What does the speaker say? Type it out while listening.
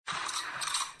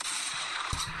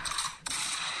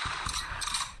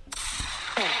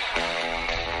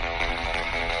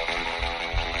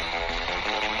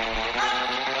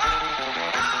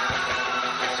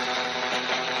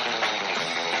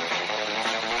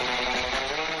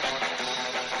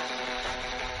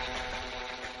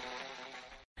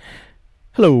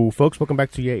Hello, folks. Welcome back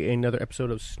to yet another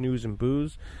episode of Snooze and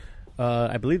Booze.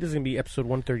 I believe this is going to be episode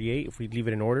 138 if we leave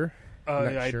it in order.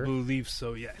 I believe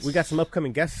so, yes. We got some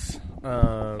upcoming guests.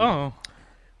 So,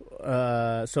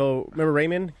 remember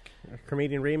Raymond?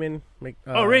 Comedian Raymond? Ray,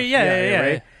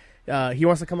 yeah. Ray. He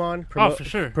wants to come on. Promote, for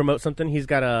sure. Promote something. He's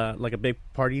got a big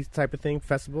party type of thing,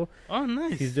 festival. Oh,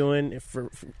 nice. He's doing it for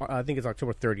I think it's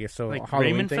October 30th. So like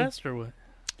Halloween Raymond thing. Fest or what?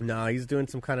 No, he's doing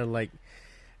some kind of like...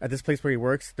 At this place where he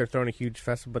works, they're throwing a huge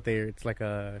festival, but it's like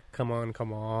a come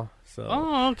on. So,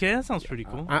 okay, that sounds pretty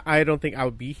cool. I don't think I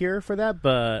would be here for that,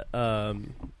 but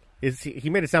he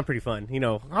made it sound pretty fun. You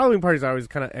know, Halloween parties are always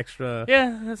kind of extra.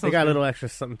 Yeah, that sounds they got good. a little extra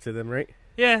something to them, right?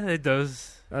 Yeah, it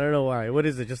does. I don't know why. What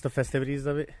is it? Just the festivities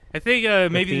of it? I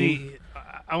think maybe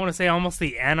I want to say almost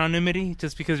the anonymity,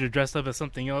 just because you're dressed up as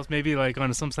something else, maybe like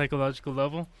on some psychological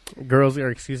level. Girls are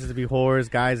excuses to be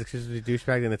whores, guys excuses to be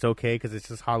douchebags, and it's okay because it's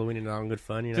just Halloween and all good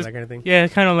fun, you know, that kind of thing. Yeah,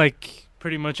 kind of like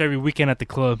pretty much every weekend at the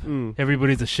club.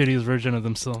 Everybody's the shittiest version of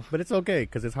themselves. But it's okay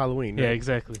because it's Halloween. Right? Yeah,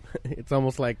 exactly. It's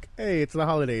almost like, hey, it's the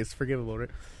holidays, forgivable, right?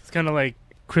 It's kind of like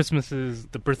Christmas is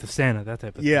the birth of Santa, that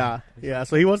type of thing. Yeah.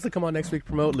 So he wants to come on next week,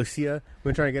 promote Lucia.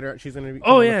 We're trying to get her. She's going to be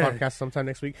on the podcast sometime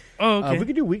next week. Oh, okay. We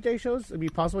could do weekday shows. It'd be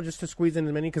possible just to squeeze in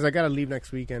as many because I got to leave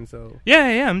next weekend. So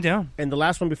yeah, I'm down. And the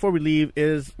last one before we leave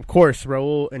is, of course,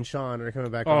 Raul and Sean are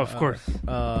coming back. Of course.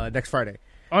 Next Friday.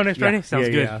 Oh, next Friday sounds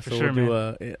good. Yeah. So for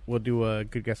sure, we'll do a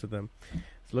good guest with them.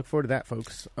 So look forward to that,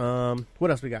 folks. What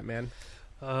else we got, man?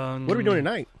 What are we doing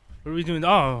tonight? What are we doing?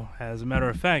 Oh, as a matter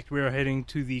of fact, we are heading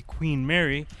to the Queen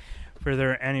Mary for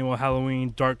their annual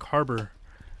Halloween Dark Harbor.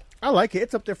 I like it.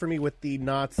 It's up there for me with the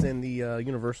Knott's and the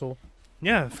Universal.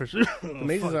 Yeah, for sure.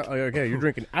 Amazing. Okay, you're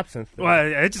drinking absinthe. Well,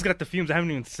 I just got the fumes. I haven't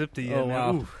even sipped it yet. Oh,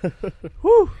 wow.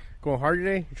 Woo. Going hard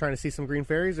today? You trying to see some green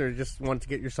fairies or just want to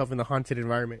get yourself in the haunted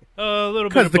environment? A little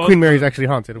bit. Because the Queen Mary's actually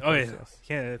haunted. Of course, yes.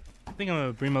 Yeah. I think I'm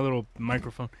going to bring my little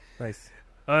microphone. Nice.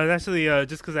 Actually,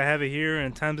 just because I have it here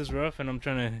and times is rough and I'm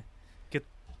trying to get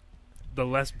the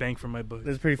less bang for my buck.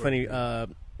 It's pretty funny.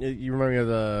 You remind me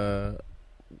of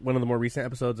one of the more recent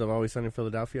episodes of Always Sunny in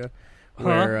Philadelphia,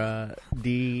 where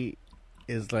D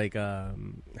is like,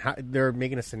 they're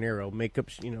making a scenario, makeup,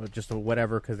 just a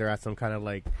whatever, because they're at some kind of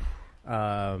like,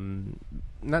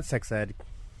 not sex ed,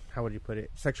 how would you put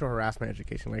it? Sexual harassment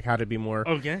education, like how to be more.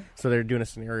 Okay. So they're doing a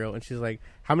scenario, and she's like,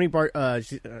 "How many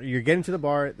you're getting to the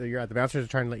bar, you're at the bouncers are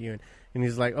trying to let you in," and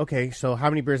he's like, "Okay, so how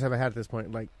many beers have I had at this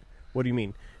point?" Like, what do you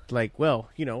mean? Like, well,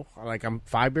 like I'm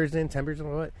 5 beers in, 10 beers in,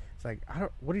 what? It's like,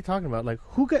 what are you talking about? Like,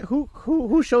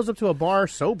 who shows up to a bar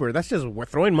sober? That's just we're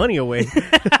throwing money away.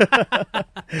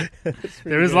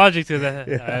 There is logic to that.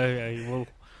 Yeah. I will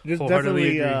Just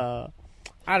wholeheartedly definitely,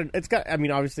 agree. it's got. I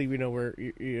mean, obviously, we know where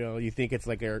you think it's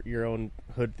like your own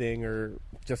hood thing, or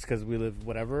just because we live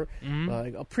whatever.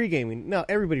 Like pre-gaming. No,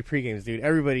 everybody pre-games, dude.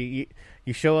 Everybody,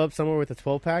 you show up somewhere with a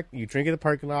 12-pack, you drink in the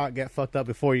parking lot, get fucked up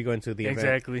before you go into the event.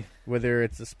 Exactly. Whether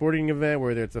it's a sporting event,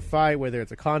 whether it's a fight, whether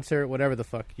it's a concert, whatever the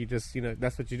fuck, you just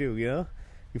that's what you do.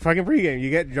 You fucking pregame.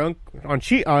 You get drunk on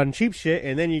cheap shit,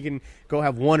 and then you can go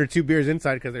have 1 or 2 beers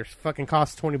inside because they're fucking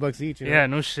cost $20 each. Yeah,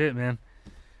 no shit, man.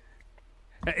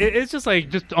 It's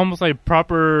just almost like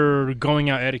proper going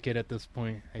out etiquette at this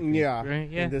point. I think, yeah, right?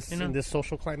 Yeah. In this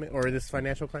social climate or this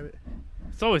financial climate,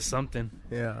 it's always something.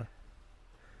 Yeah,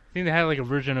 I think they had like a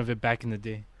version of it back in the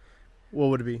day. What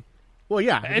would it be? Well,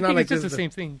 yeah, I think it's just the same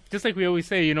thing. Just like we always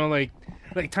say,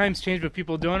 like times change, but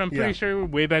people don't. I'm pretty sure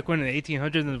way back when in the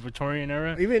 1800s in the Victorian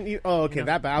era.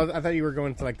 That bad. I thought you were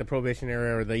going to like the Prohibition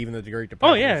era or even the Great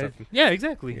Depression. Oh yeah, yeah,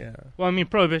 exactly. Yeah. Well, I mean,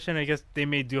 Prohibition. I guess they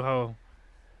may do how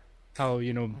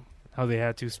they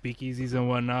had to speakeasies and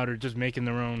whatnot, or just making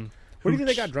their own. What do you think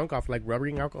they got drunk off? Like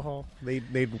rubbering alcohol? They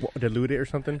dilute it or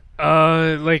something?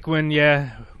 Like when I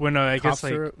Cough guess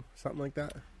like syrup, something like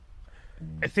that.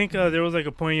 I think there was like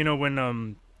a point,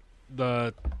 when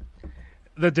the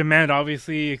demand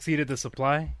obviously exceeded the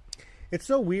supply. It's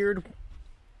so weird.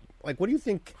 Like, what do you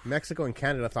think Mexico and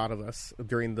Canada thought of us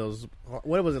during those?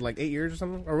 What was it, like 8 years or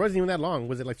something? Or wasn't even that long?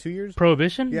 Was it like 2 years?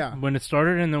 Prohibition? Yeah. When it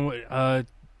started, and then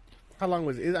how long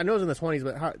was it? I know it was in the 20s,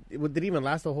 but did it even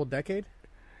last a whole decade?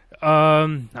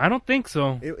 I don't think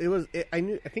so. I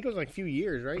think it was like a few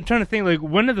years, right? I'm trying to think. Like,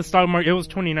 when did the stock market? It was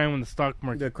 29 when the stock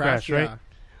market crashed, right? Yeah.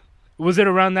 Was it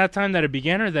around that time that it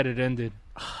began or that it ended?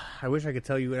 I wish I could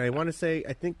tell you. And I want to say,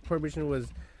 I think Prohibition was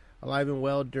alive and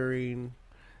well during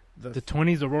the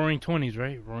 20s, the Roaring 20s,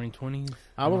 right? Roaring 20s.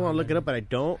 I would want to look it up, but I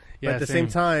don't. Yeah, but at the same. same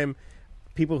time,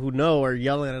 people who know are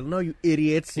yelling at them, "No, you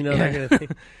idiots!" You know that kind of thing.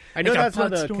 I know They got that's how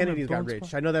blood the stored Kennedys on got Bone rich.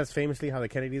 Spot. I know that's famously how the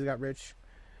Kennedys got rich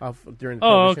during the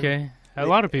Oh, Prohibition. okay. A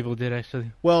lot of people did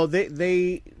actually. Well,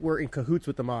 they were in cahoots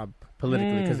with the mob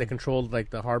politically because Mm. they controlled like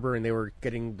the harbor and they were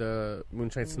getting the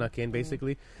moonshine snuck in.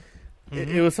 Basically, Mhm.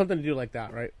 it was something to do like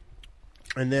that, right?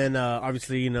 And then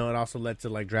obviously, it also led to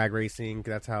like drag racing.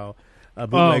 That's how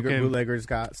okay. bootleggers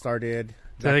got started.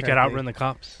 So that they kind could of outrun thing. the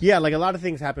cops. Yeah, like a lot of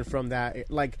things happened from that.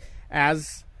 Like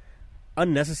as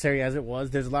unnecessary as it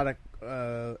was, there's a lot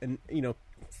of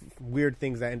weird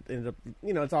things that ended up.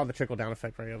 It's all the trickle down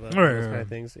effect, right? Of those kind of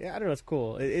things. Yeah, I don't know. It's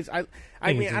cool. I mean, it's I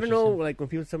don't know. interesting. Like when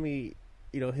people tell me,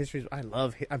 history.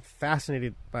 I'm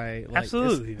fascinated by like,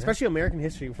 Absolutely, man. especially American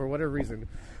history for whatever reason.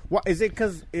 What is it?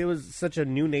 Because it was such a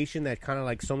new nation that kind of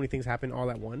like so many things happened all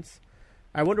at once.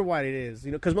 I wonder why it is.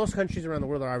 Because most countries around the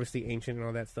world are obviously ancient and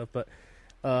all that stuff, but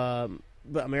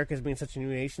America has been such a new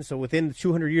nation, so within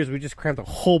 200 years, we just crammed a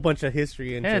whole bunch of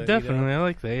history into. Yeah, definitely. I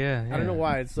like that. Yeah, I don't know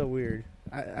why it's so weird.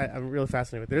 I'm really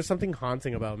fascinated with it. There's something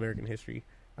haunting about American history.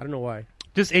 I don't know why.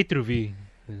 Just A through V.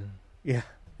 Yeah.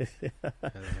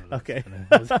 Okay.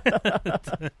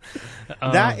 That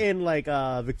That in like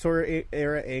Victoria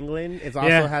era England, it also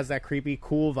Yeah. has that creepy,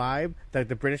 cool vibe, like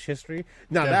the British history.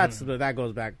 Now Definitely. that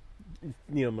goes back,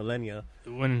 millennia.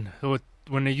 when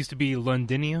it used to be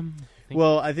Londinium.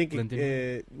 Well, I think Londinium.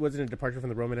 it wasn't a departure from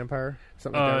the Roman Empire.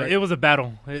 Something like that, right? It was a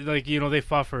battle. They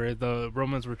fought for it. The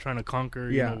Romans were trying to conquer.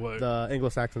 yeah, What? the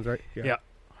Anglo-Saxons, right? Yeah.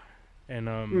 And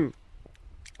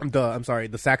I'm sorry,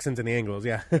 the Saxons and the Anglos.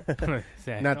 Yeah,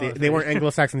 yeah. not they weren't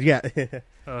Anglo-Saxons yet.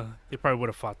 They probably would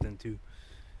have fought then too.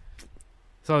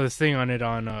 Saw this thing on it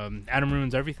on Adam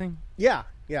Ruins Everything. yeah.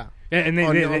 And they,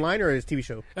 Online or his TV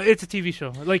show? it's a TV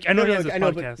show. Like I know he has a I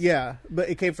know, podcast. but yeah, but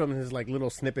it came from his like little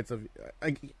snippets of.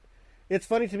 It's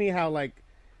funny to me how like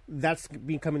that's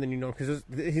becoming the new norm because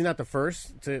he's not the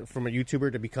first from a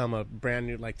YouTuber to become a brand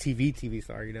new like TV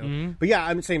star, Mhm. But yeah,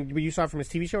 I'm saying, but you saw it from his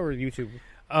TV show or YouTube?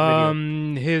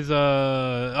 His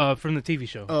from the TV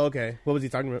show. Oh, okay. What was he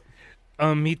talking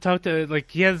about? He talked to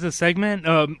he has a segment.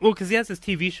 Because he has his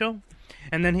TV show,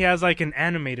 and then he has like an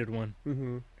animated one.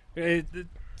 Mm-hmm.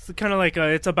 It's kind of like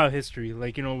it's about history,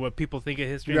 like what people think of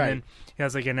history, Right. and then he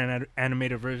has like an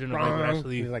animated version of like what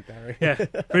actually. He's like that, right?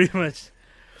 Yeah, pretty much.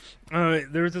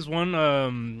 There was this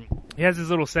one. He has this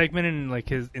little segment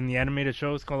in in the animated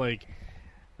show. It's called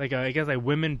I guess like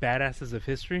women badasses of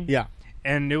history. Yeah.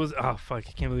 And it was I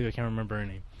can't believe I can't remember her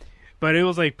name, but it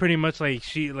was like pretty much like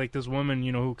she like this woman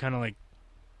who kind of like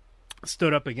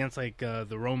stood up against like the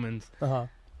Romans. Uh-huh.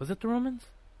 Was it the Romans,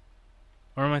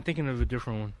 or am I thinking of a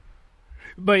different one?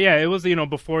 But yeah, it was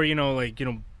before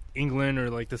England or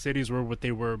like the cities were what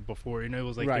they were before. It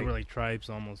was like Right. they were like tribes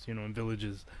almost, in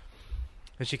villages.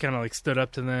 And she kind of like stood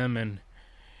up to them and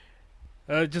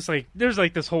just like there's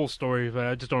like this whole story, but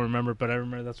I just don't remember. But I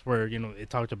remember that's where it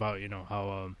talked about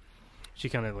how she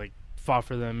kind of like fought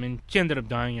for them, and she ended up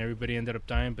dying. Everybody ended up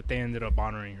dying, but they ended up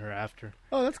honoring her after.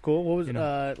 Oh, that's cool. What was You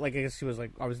I guess she was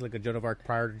like obviously like a Joan of Arc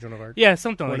prior to Joan of Arc. Yeah,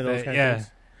 something One like of those that. kind Yeah, of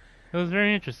things. it was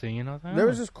very interesting. There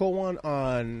was this cool one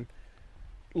on,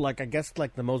 like I guess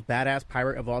like the most badass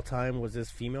pirate of all time was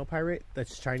this female pirate,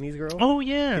 that's Chinese girl. Oh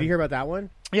yeah, Did you hear about that one?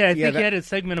 yeah. I Yeah, think that- he had a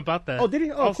segment about that. Oh, did he?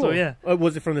 Oh, Also, cool. yeah.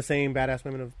 Was it from the same badass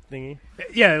women of thingy?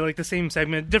 Yeah, like the same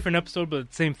segment, different episode,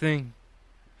 but same thing.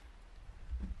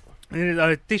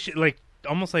 And they should like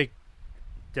almost like,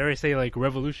 dare I say, like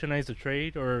revolutionize the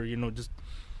trade, or just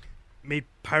made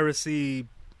piracy.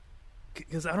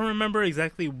 Because I don't remember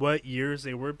exactly what years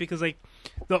they were. Because like,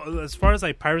 as far as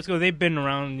like pirates go, they've been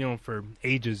around for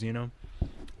ages,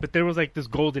 But there was like this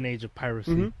golden age of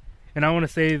piracy, Mhm. and I want to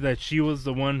say that she was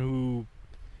the one who.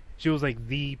 She was like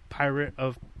the pirate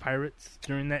of pirates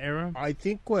during that era. I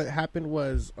think what happened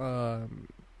was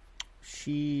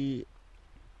she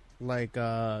like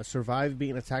survived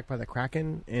being attacked by the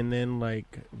Kraken, and then like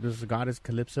this goddess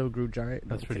Calypso grew giant.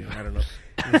 That's pretty I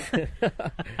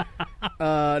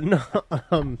don't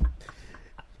know.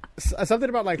 Something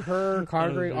about like her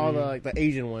conquering all the like the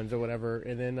Asian ones or whatever,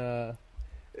 and then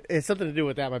it's something to do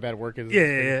with that. My bad work is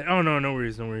Yeah. Oh no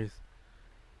worries, no worries.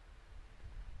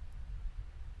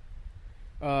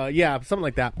 Yeah, something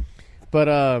like that. But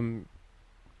I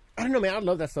don't know, man. I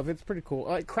love that stuff. It's pretty cool.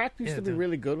 Like Cracked used Yeah, to be dude.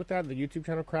 really good with that. The YouTube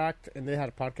channel Cracked, and they had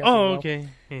a podcast. Oh, as well. okay.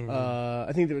 Yeah.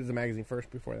 I think there was a magazine first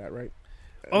before that, right?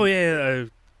 Oh yeah.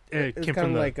 It it's came kinda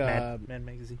from the like, Mad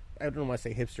magazine. I don't know why I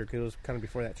say hipster because it was kind of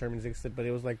before that term existed, but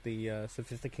it was like the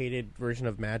sophisticated version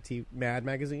of Mad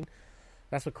magazine.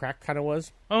 That's what Cracked kind of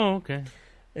was. Oh, okay.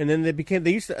 And then they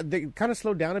kind of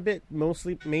slowed down a bit,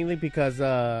 mainly because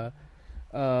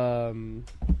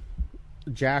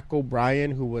Jack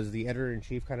O'Brien, who was the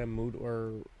editor-in-chief, kind of moved,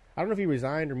 or I don't know if he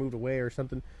resigned or moved away or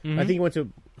something. Mm-hmm. I think he went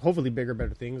to hopefully bigger,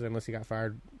 better things, unless he got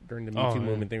fired during the Me Too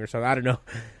movement thing or something. I don't know.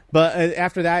 But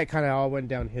after that, it kind of all went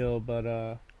downhill. But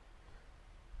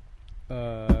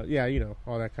yeah, you know,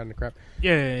 all that kind of crap.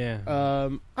 Yeah.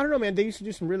 I don't know, man. They used to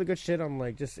do some really good shit on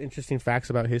like just interesting facts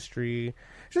about history.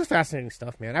 Just fascinating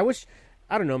stuff, man.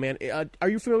 I don't know, man. Are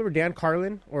you familiar with Dan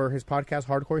Carlin or his podcast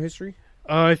Hardcore History?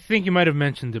 I think you might have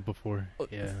mentioned it before.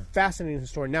 Yeah, fascinating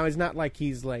historian. Now, it's not like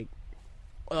he's like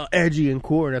edgy and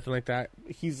cool or nothing like that.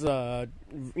 He's you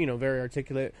know, very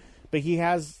articulate, but he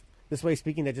has this way of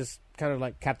speaking that just kind of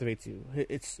like captivates you.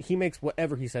 He makes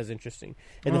whatever he says interesting,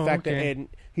 and the fact that and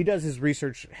he does his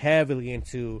research heavily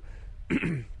into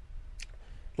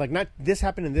like not this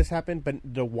happened, but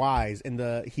the whys,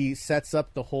 and he sets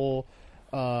up the whole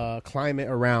climate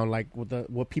around like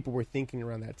what people were thinking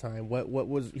around that time. What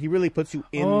was he really puts you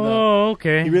in?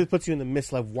 He really puts you in the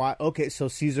midst of why. Okay, so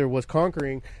Caesar was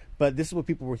conquering. But this is what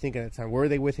people were thinking at the time. Were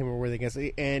they with him or were they against him?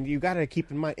 And you got to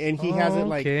keep in mind. And he has it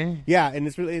like, yeah. And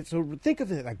it's really so. Think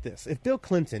of it like this: if Bill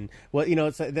Clinton, well, you know,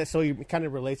 it's that so he kind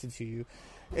of relates it to you,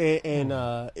 and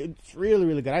it's really,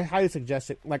 really good. I highly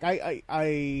suggest it. Like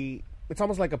I it's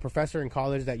almost like a professor in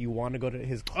college that you want to go to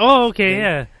his.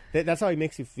 Yeah. That's how he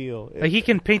makes you feel. Like he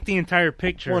can paint the entire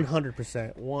picture.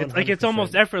 100%. It's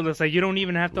almost effortless. Like you don't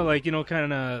even have to like, you know,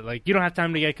 kind of like you don't have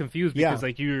time to get confused because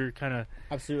like you're kind of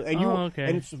absolutely.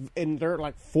 And and they're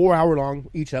like 4 hour long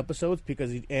each episodes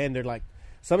and they're like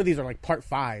some of these are like part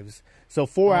 5s. So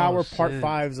 4 hour part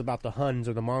 5s about the Huns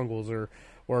or the Mongols or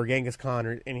Genghis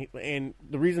Khan and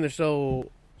the reason they're so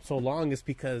long is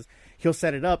because he'll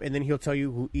set it up and then he'll tell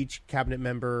you who each cabinet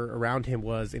member around him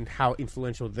was and how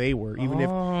influential they were.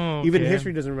 Even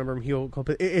history doesn't remember him.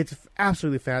 It's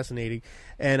absolutely fascinating.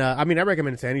 And I mean, I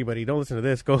recommend it to anybody. Don't listen to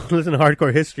this. Go listen to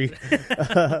Hardcore History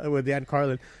with Dan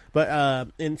Carlin.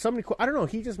 But and somebody, I don't know.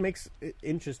 He just makes it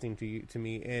interesting to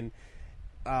me. And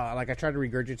like I try to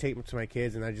regurgitate to my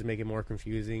kids, and I just make it more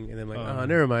confusing. And then like,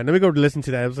 never mind. Let me go listen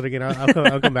to that episode again.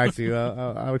 I'll come back to you.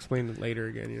 I'll explain it later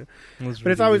again. You know,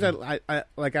 but it's always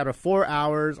like out of 4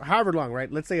 hours, however long,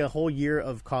 right? Let's say a whole year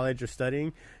of college or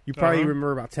studying, you probably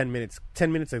remember about 10 minutes.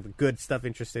 10 minutes of good stuff,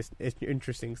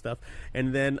 interesting stuff,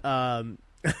 and then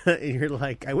you're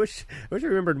like, I wish I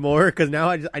remembered more because now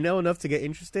I know enough to get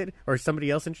interested or somebody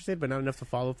else interested, but not enough to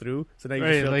follow through. So now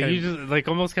you just like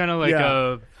almost kind of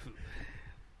like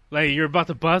like you're about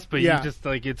to bust, but you just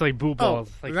like it's like blue balls,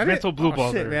 like mental blue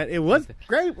balls. Shit, man, it was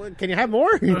great. Can you have more?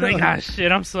 Like, shit,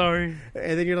 I'm sorry.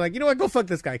 And then you're like, you know what? Go fuck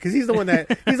this guy because he's the one that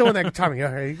taught me.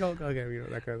 All right, go, you know,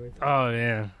 that kind of thing. Oh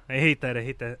yeah, I hate that.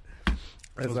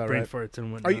 That's all brain right. farts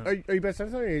and whatnot. Are you best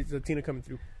friends or is Tina coming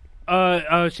through?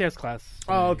 She has class.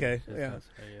 Oh, okay, yeah.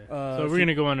 So we're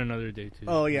gonna go on another day too.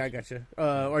 Oh yeah, I gotcha.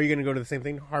 Are you gonna go to the same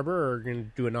thing, Harbor, or are you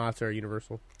gonna do a Knott's or a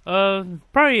Universal?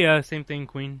 Probably same thing,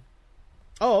 Queen.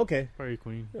 Oh, okay. Probably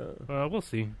Queen. We'll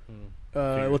see.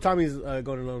 Well, Tommy's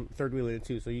going alone third wheeler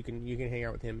too, so you can hang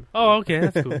out with him. Oh, okay,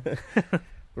 that's cool.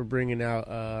 We're bringing out,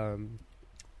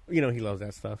 you know, he loves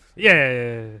that stuff.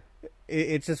 Yeah.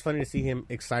 It's just funny to see him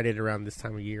excited around this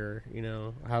time of year. You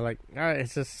know how like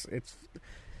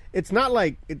it's not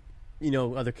like it. You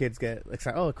know, other kids get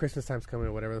excited. Oh, Christmas time's coming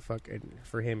or whatever the fuck. And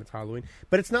for him, it's Halloween.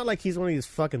 But it's not like he's one of these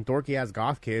fucking dorky ass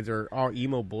goth kids or all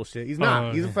emo bullshit. He's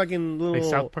not. He's a fucking little. Like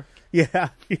South Park? Yeah.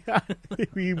 He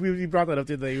brought that up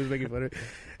today. He was making fun of it.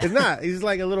 It's not. He's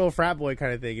like a little frat boy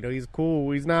kind of thing. You know, he's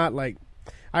cool. He's not like.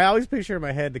 I always picture in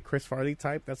my head the Chris Farley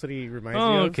type. That's what he reminds me of.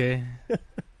 Oh, okay.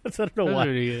 I don't know why.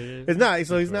 Really it's not.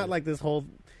 So he's not like this whole.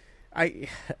 I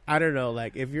don't know.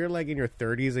 Like if you're like in your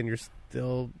 30s and you're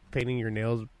still painting your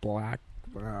nails black.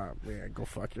 Man, go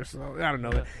fuck yourself. I don't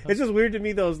know. It's just weird to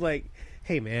me. Those like,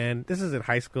 hey man, this is in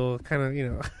high school. Kind of, you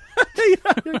know.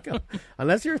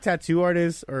 Unless you're a tattoo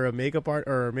artist or a makeup artist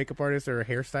or a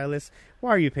hairstylist,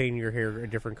 why are you painting your hair a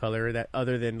different color that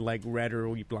other than like red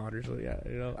or blonde or something? Yeah,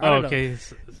 you know. I don't know.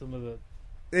 Some of the.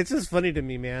 It's just funny to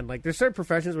me, man. Like, there's certain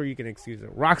professions where you can excuse it.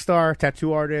 Rock star,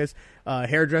 tattoo artist,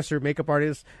 hairdresser, makeup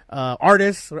artist,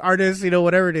 artist, you know,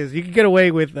 whatever it is. You can get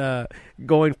away with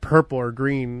going purple or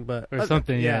green, but or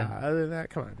something, yeah. Other than that,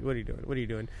 come on. What are you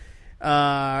doing?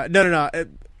 No.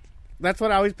 That's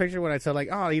what I always picture when I say, like,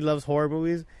 oh, he loves horror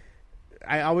movies.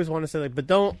 I always want to say, like, but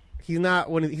don't. He's not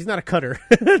a cutter.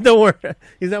 Don't worry.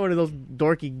 He's not one of those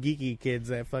dorky, geeky kids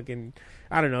that fucking.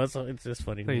 I don't know. It's just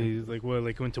funny. He's like what,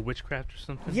 like into witchcraft or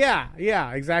something? Yeah,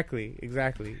 exactly. He's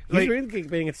like, really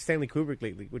getting into Stanley Kubrick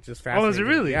lately, which is fascinating. Oh, is it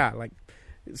really? Yeah, like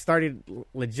started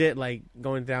legit like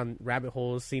going down rabbit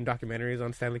holes, seeing documentaries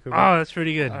on Stanley Kubrick. Oh, that's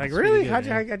pretty good. Like, That's really? pretty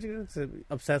good, How'd you get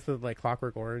obsessed with like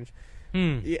Clockwork Orange?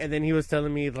 Yeah, and then he was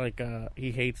telling me like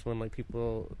he hates when like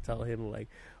people tell him like,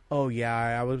 oh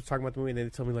yeah, I was talking about the movie and they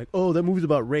told me like, oh, that movie's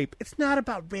about rape. It's not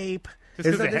about rape.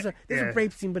 There's a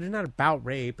rape scene, but it's not about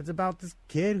rape. It's about this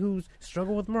kid who's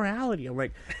struggled with morality. I'm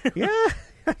like, yeah,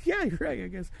 yeah, you're right. I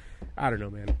guess I don't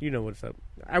know, man. You know what's up.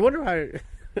 I wonder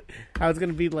how it's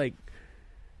gonna be like.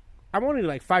 I'm only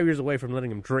like 5 years away from letting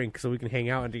him drink so we can hang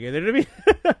out together. You know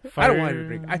what I mean? I don't want him to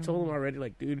drink. I told him already,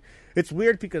 like, dude, it's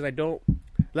weird because I don't.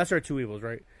 Lesser of two evils,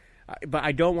 right? But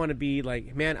I don't want to be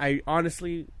like, man. I'd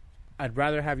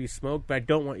rather have you smoke, but I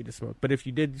don't want you to smoke. But if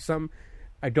you did some,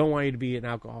 I don't want you to be an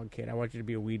alcoholic kid. I want you to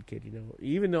be a weed kid. You know,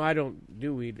 even though I don't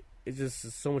do weed, it's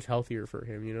just so much healthier for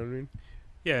him. You know what I mean?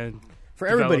 Yeah. For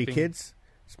everybody, kids,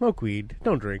 smoke weed.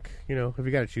 Don't drink. You know, if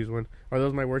you got to choose one. Are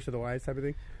those my words to the wise type of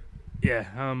thing? Yeah,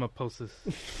 I'm opposed to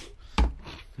this.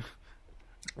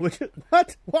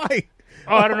 What? Why?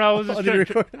 Oh, I don't know. I was just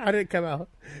How did it come out?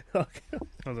 Okay.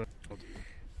 Hold on.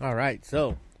 All right.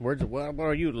 So, what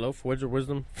are you, Loaf? Words of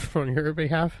wisdom on your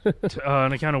behalf?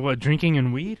 On account of what? Drinking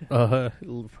and weed?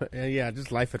 Yeah,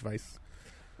 just life advice.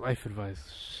 Life advice.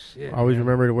 Shit, Always man.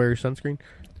 remember to wear your sunscreen.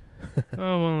 Oh,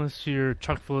 well, unless you're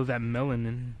chock full of that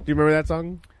melanin. Do you remember that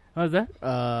song? Oh, is that?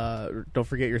 Don't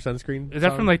forget your sunscreen. Is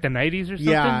that song? from like the 90s or something?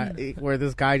 Yeah, where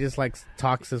this guy just like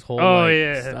talks his whole. Oh, like,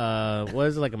 yeah. What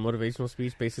is it, like a motivational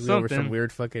speech basically over some Something.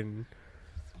 weird fucking.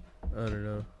 I don't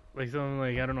know. Like something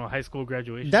like, I don't know, high school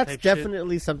graduation. That's type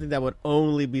definitely something that would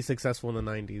only be successful in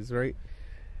the 90s, right?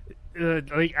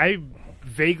 shit. Like I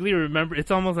vaguely remember.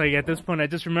 It's almost like at this point I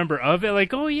just remember of it.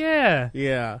 Like, oh yeah.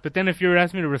 Yeah. But then if you were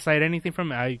asking me to recite anything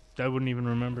from it, I wouldn't even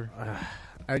remember.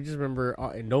 I just remember,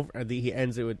 he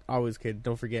ends it with always, kid,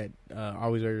 don't forget,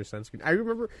 always wear your sunscreen. I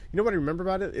remember, you know what I remember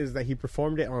about it is that he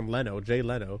performed it on Jay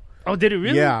Leno. Oh, did it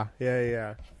really? Yeah.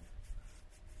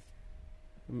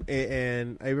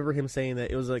 And I remember him saying that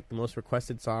it was like the most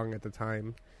requested song at the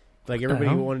time. Like everybody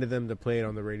hell? wanted them to play it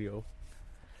on the radio.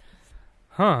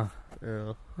 Huh.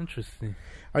 Yeah. Interesting.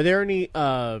 Are there any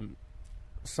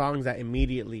songs that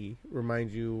immediately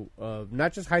remind you of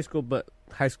not just high school, but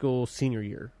high school senior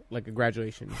year, like a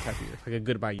graduation type of year, like a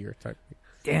goodbye year type of thing?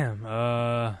 Damn.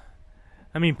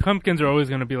 I mean, Pumpkins are always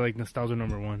going to be like nostalgia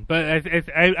number one, but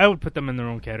I would put them in their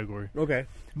own category. Okay.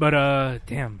 But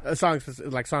damn, Songs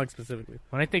specifically.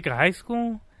 when I think of high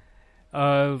school,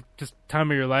 just time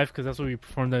of your life, because that's what we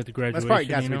performed at the graduation. That's probably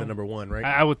got to you be know? the number one, right?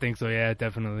 I would think so. Yeah,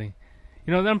 definitely.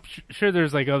 You know, I'm sure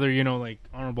there's like other, you know, like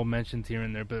honorable mentions here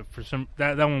and there, but for some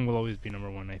that one will always be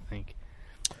number one. I think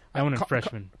that one and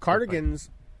freshman. Cardigans.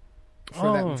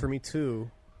 For me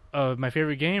too. My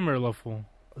favorite game or Loveful?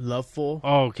 Loveful.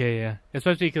 Oh, okay, yeah.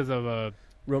 Especially because of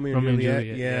Romeo and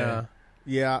Juliet.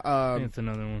 Yeah. I think it's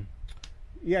another one.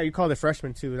 Yeah, you called it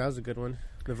freshman too. That was a good one.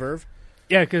 The Verve.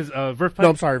 Yeah, because Verve Pipe. No,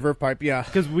 I'm sorry, Verve Pipe. Yeah,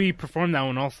 because we performed that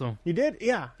one also. You did?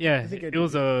 Yeah. Yeah, I think it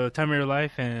was a Time of Your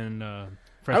Life and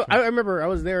freshman. I remember I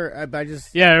was there, but I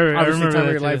just I obviously remember Time of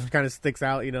that Your too. Life kind of sticks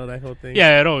out. You know that whole thing.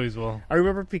 Yeah, it always will. I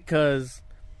remember because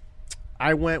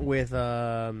I went with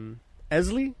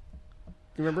Esley.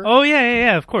 You remember? Oh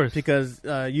yeah, of course. Because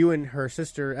you and her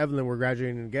sister Evelyn were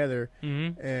graduating together,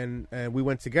 and we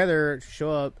went together to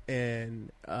show up.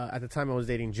 And at the time, I was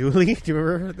dating Julie. Do you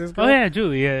remember this girl? Oh yeah,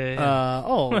 Julie.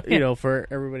 Yeah. You know, for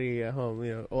everybody at home,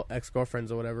 you know, ex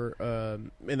girlfriends or whatever.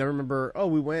 And I remember,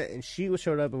 we went and she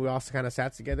showed up, and we also kind of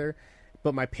sat together.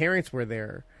 But my parents were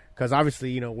there because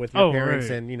obviously, you know, with your parents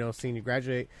right. and you know, seeing you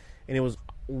graduate, and it was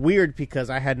weird because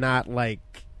I had not like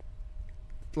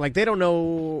they don't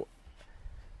know.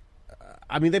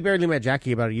 I mean, they barely met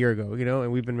Jackie about a year ago, you know,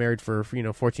 and we've been married for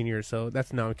 14 years. So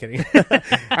no, I'm kidding.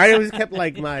 I always kept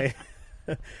like my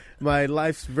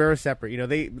life's very separate. You know,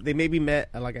 they maybe met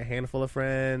like a handful of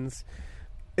friends.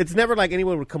 It's never like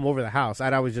anyone would come over the house.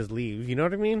 I'd always just leave. You know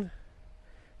what I mean?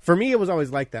 For me, it was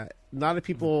always like that. A lot of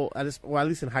people, at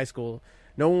least in high school,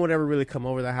 no one would ever really come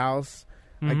over the house.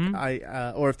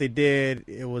 Or if they did,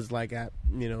 it was like at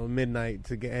midnight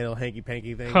to get a hanky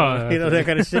panky thing, that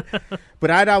kind of shit. But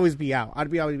I'd always be out.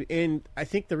 And I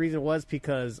think the reason was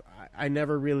because I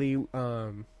never really,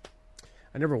 I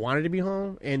never wanted to be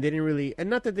home, and they didn't really, and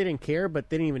not that they didn't care,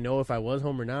 but they didn't even know if I was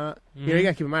home or not. You know, you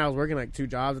gotta keep in mind I was working like 2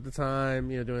 jobs at the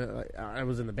time. You know, doing like, I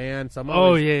was in the band, so I'm had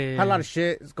a lot of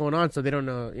shit going on, so they don't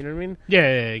know. You know what I mean?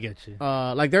 Yeah, I get you.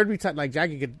 Like there'd be times, like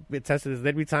Jackie could attest to this.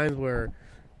 There'd be times where.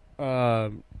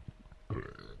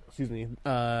 Excuse me.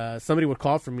 Somebody would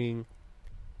call for me,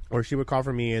 or she would call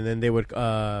for me, and then they would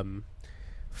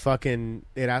fucking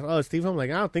it asked, "Oh, is Steve home?"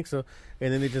 Like, I don't think so.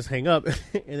 And then they just hang up. And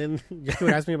then Jackie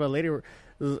would ask me about later.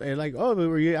 And like, "Oh, but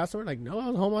were you out somewhere?" Like, "No, I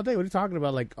was home all day. What are you talking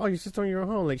about?" Like, "Oh, your sister, you're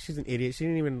home." Like, she's an idiot. She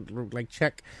didn't even like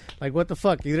check. Like, what the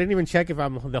fuck? You didn't even check if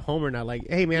I'm the home or not. Like,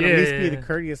 hey man, at least be the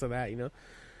courteous of that, you know.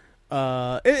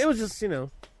 It was just, you know,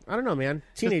 I don't know, man.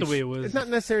 Teenage. Just the way it was. It's not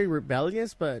necessarily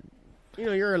rebellious, but you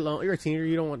know, you're alone. You're a teenager.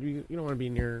 You don't want to be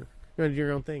near. You want to do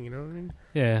your own thing. You know what I mean?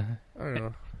 Yeah. I don't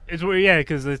know. It's weird, yeah,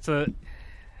 because it's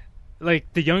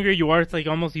like the younger you are, it's like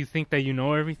almost you think that you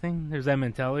know everything. There's that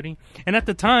mentality, and at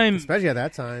the time, especially at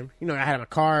that time, you know, I had my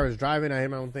car, I was driving, I had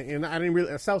my own thing, and I didn't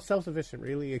really self sufficient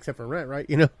really, except for rent, right?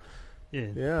 You know?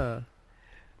 Yeah.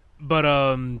 But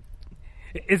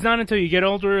it's not until you get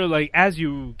older, like as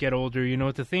you get older, you know,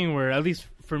 it's a thing where at least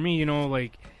for me, you know,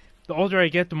 like the older I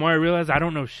get, the more I realize I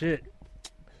don't know shit.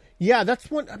 Yeah, that's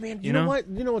what I mean. You know what?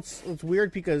 You know it's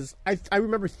weird because I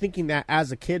remember thinking that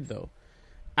as a kid though.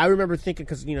 I remember thinking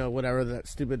because you know whatever that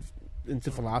stupid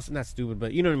into philosophy, not stupid,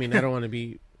 but you know what I mean. I don't want to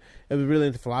be. I was really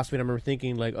into philosophy, and I remember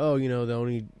thinking like, oh, you know, the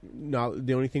only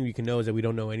thing we can know is that we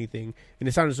don't know anything, and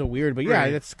it sounded so weird, but yeah,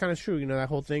 that's kind of true. You know that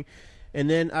whole thing, and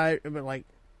then I remember like.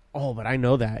 Oh, but I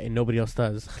know that, and nobody else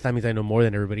does. That means I know more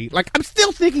than everybody. Like, I'm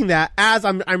still thinking that as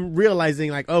I'm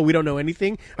realizing, like, oh, we don't know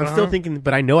anything. I'm still thinking,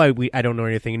 but I know I don't know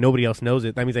anything, and nobody else knows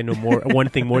it. That means I know more one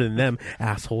thing more than them,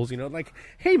 assholes. You know, like,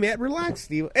 hey, man, relax,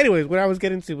 Steve. Anyways, what I was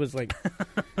getting to was like,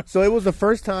 so it was the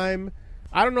first time.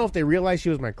 I don't know if they realized she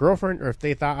was my girlfriend or if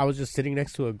they thought I was just sitting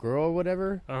next to a girl or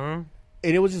whatever. And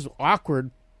it was just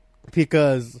awkward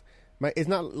because it's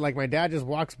not like my dad just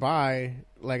walks by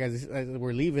like as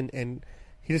we're leaving and.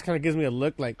 He just kind of gives me a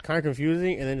look, like kind of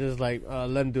confusing, and then just like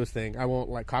let him do his thing. I won't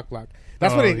like cock block.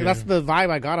 That's that's the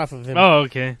vibe I got off of him. Oh,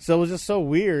 okay. So it was just so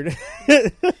weird.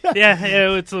 yeah, it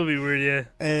would still be weird.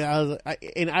 Yeah.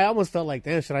 And I almost felt like,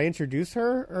 damn, should I introduce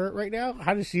her right now?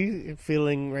 How is she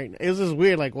feeling right now? It was just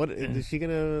weird. Like, what is she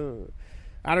gonna?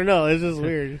 I don't know. It's just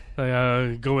weird.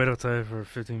 Like, go wait outside for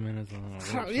 15 minutes.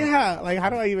 Yeah. Like,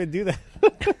 how do I even do that?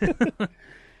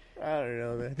 I don't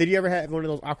know, man. Did you ever have one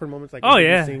of those awkward moments? Like, oh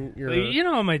yeah, you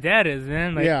know how my dad is,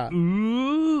 man. Like, yeah.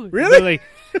 Ooh, really? But, like,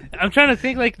 I'm trying to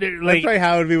think. Like, that's probably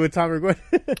how it would be with Tom or Gwen.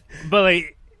 But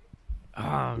like,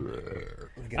 I'm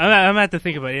gonna have to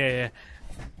think about it. Yeah.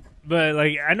 But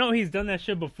like, I know he's done that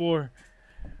shit before.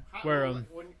 Where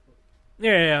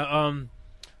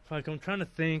Fuck, I'm trying to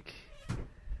think.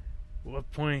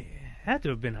 What point? It had to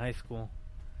have been high school.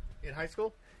 In high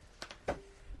school.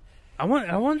 I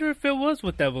wonder if it was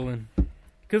with Evelyn.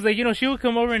 Because, like, you know, she would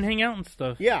come over and hang out and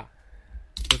stuff. Yeah.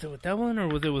 Was it with Evelyn or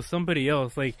was it with somebody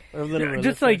else? Like,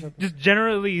 just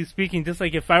generally speaking, just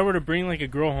like if I were to bring, like, a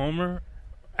girl home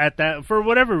at that, for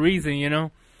whatever reason, you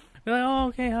know, be like, oh,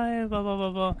 okay, hi, blah, blah,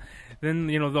 blah, blah. Then,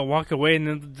 you know, they'll walk away and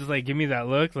then just, like, give me that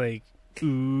look, like,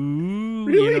 ooh,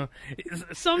 really? You know,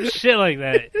 some shit like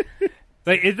that.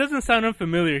 Like, it doesn't sound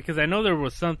unfamiliar because I know there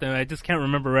was something. I just can't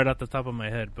remember right off the top of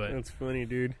my head, but. That's funny,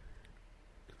 dude.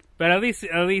 But at least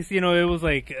you know it was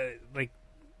like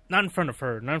not in front of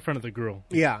her, not in front of the girl.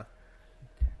 Yeah.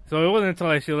 So it wasn't until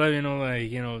like she left, you know,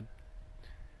 like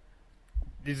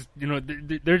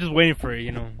they're just waiting for it,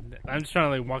 you know. I'm just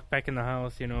trying to like walk back in the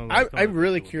house, you know. Like, I'm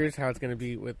really curious how it's gonna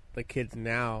be with the kids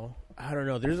now. I don't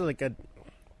know. There's like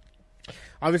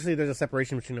obviously there's a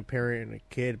separation between a parent and a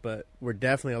kid, but we're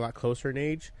definitely a lot closer in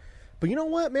age. But you know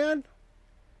what, man?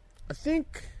 I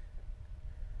think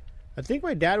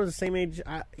my dad was the same age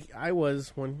I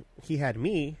was when he had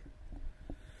me.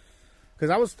 Because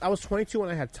I was 22 when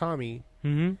I had Tommy.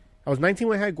 Mm-hmm. I was 19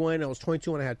 when I had Gwen. I was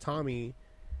 22 when I had Tommy.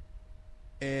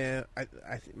 And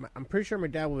I'm pretty sure my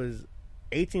dad was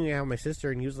 18 when I had my sister,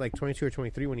 and he was like 22 or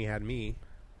 23 when he had me.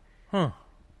 Huh.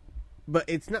 But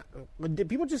it's not. Did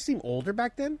people just seem older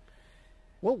back then?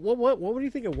 What do you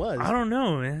think it was? I don't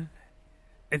know, man.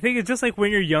 I think it's just like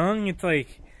when you're young, it's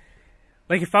like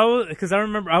if I was, because I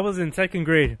remember I was in second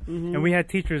grade and we had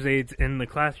teachers' aides in the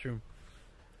classroom,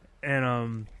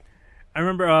 and I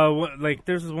remember like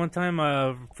there's this one time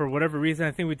for whatever reason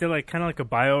I think we did like kind of like a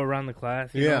bio around the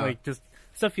class, you know, like just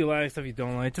stuff you like, stuff you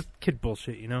don't like, just kid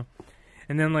bullshit, you know.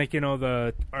 And then like, you know,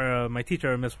 my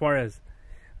teacher, Miss Juarez,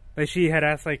 like she had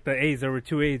asked like the aides, there were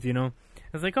 2 aides, you know. I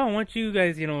was like, oh, why don't you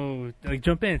guys, you know, like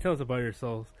jump in and tell us about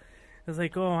yourselves. I was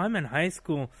like, oh, I'm in high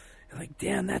school. Like,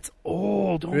 damn, that's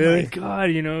old. Oh, really? My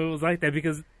God. You know, it was like that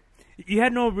because you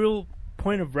had no real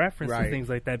point of reference to things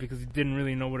like that because you didn't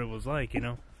really know what it was like, you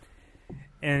know.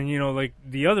 And, you know, like,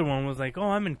 the other one was like, oh,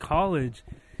 I'm in college.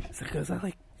 It's like, was I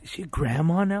like is she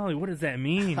grandma now? Like, what does that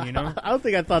mean? You know, I don't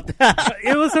think I thought that.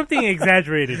 it was something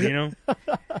exaggerated. You know,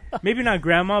 maybe not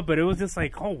grandma, but it was just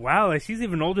like, oh wow, like she's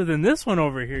even older than this one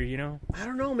over here. You know, I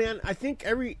don't know, man. I think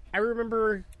I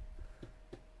remember.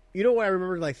 You know what I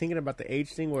remember, like thinking about the age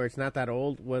thing where it's not that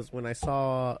old was when I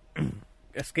saw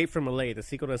Escape from LA, the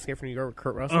sequel to Escape from New York with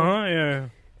Kurt Russell. yeah.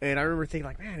 And I remember thinking,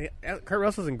 like, man, Kurt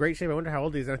Russell's in great shape. I wonder how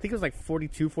old he is. And I think it was like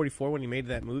 42, 44 when he made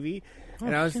that movie.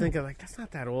 And I was thinking, like, that's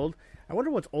not that old. I wonder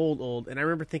what's old. And I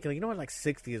remember thinking, like, you know what, like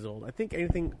 60 is old. I think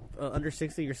anything under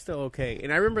 60, you're still okay.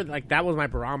 And I remember, like, that was my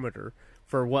barometer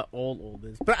for what old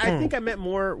is. But I think I meant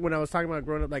more when I was talking about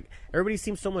growing up. Like, everybody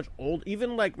seems so much old.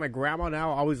 Even, like, my grandma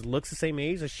now always looks the same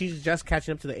age. Like, she's just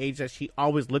catching up to the age that she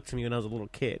always looked to me when I was a little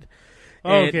kid.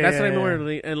 And Okay, that's yeah, what I yeah.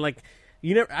 remember. And, like,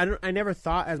 I never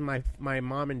thought as my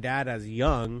mom and dad as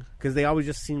young because they always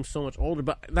just seem so much older.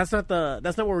 But that's not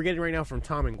what we're getting right now from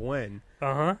Tom and Gwen.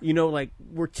 You know, like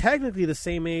we're technically the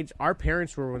same age our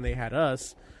parents were when they had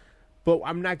us, but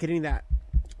I'm not getting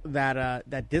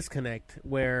that disconnect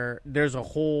where there's a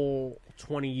whole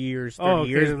 20 years, 30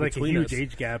 years like a between huge us.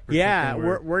 age gap. Or Yeah, something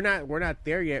where- we're not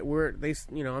there yet.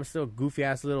 I'm still a goofy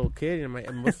ass little kid,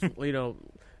 and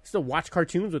still watch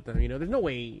cartoons with them. You know, there's no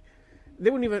way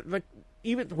they wouldn't even like.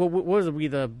 Even what would be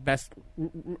the best?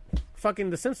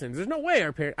 Fucking The Simpsons. There's no way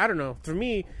our parents. I don't know. For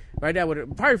me, my dad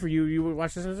would. Probably for you, you would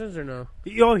watch The Simpsons or no?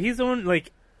 Yo, he's the one.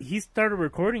 Like he started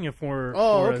recording it for.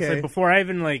 Oh, for okay. us, like, before I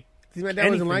even like. See, my dad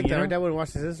anything, wasn't like you that. know? My dad wouldn't watch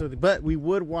The Simpsons with me, but we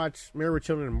would watch Married with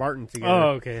Children and Martin together. Oh,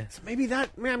 okay. So maybe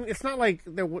that. Man, it's not like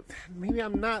there. Maybe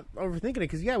I'm not overthinking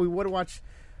it because we would watch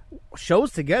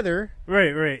shows together.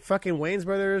 Right. Fucking Wayne's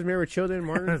Brothers, Married with Children,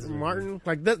 That's Martin.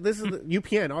 Like this is the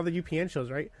UPN. All the UPN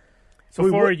shows, right? So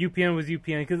Before UPN was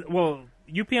UPN, because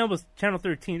UPN was Channel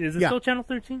 13. Is it Yeah. still Channel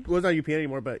 13? It was not UPN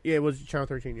anymore, but yeah, it was Channel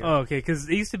 13. Yeah. Oh, okay. Because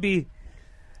it used to be,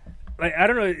 like, I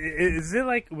don't know. Is it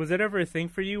like, was it ever a thing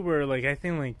for you where, like, I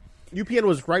think like UPN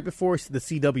was right before the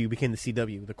CW became the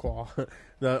CW, the Claw,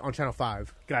 on Channel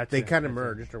 5. Gotcha, They kind of gotcha.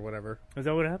 merged or whatever. Is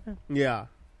that what happened? Yeah.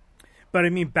 But I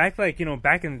mean, back in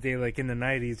the day, like in the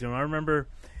 90s, I remember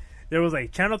there was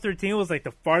like Channel 13 was like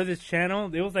the farthest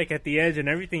channel. It was like at the edge, and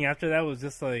everything after that was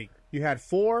just like. You had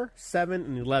 4, 7,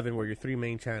 and 11 were your three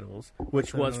main channels,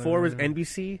 which was 4 was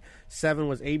NBC, 7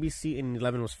 was ABC, and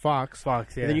 11 was Fox.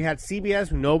 Fox, yeah. And then you had CBS,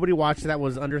 who nobody watched that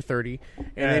was under 30. And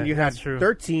Yeah, then you had that's true.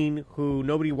 13, who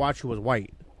nobody watched who was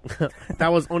white.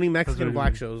 That was only Mexican and really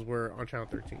black good. shows were on Channel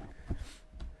 13.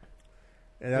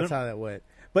 And that's how that went.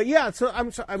 But yeah,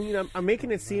 I'm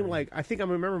making it seem like I think I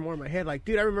remember more in my head. Like,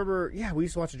 dude, I remember. Yeah, we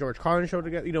used to watch the George Carlin show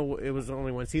together. You know, it was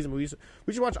only one season, but we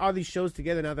should watch all these shows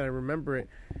together. Now that I remember it,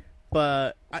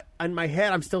 but in my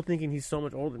head, I'm still thinking he's so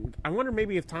much older. I wonder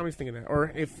maybe if Tommy's thinking that,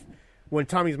 or if when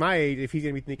Tommy's my age, if he's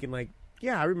gonna be thinking like,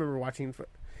 yeah, I remember watching.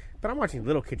 But I'm watching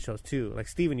little kid shows too. Like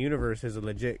Steven Universe is a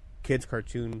legit kids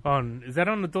cartoon. Is that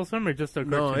on Adult Swim or just a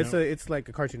No, cartoon? it's like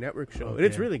a Cartoon Network show. Okay.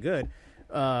 It's really good.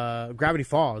 Gravity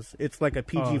Falls. It's like a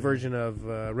PG Oh, okay. version of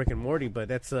Rick and Morty, but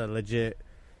that's a legit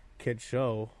kid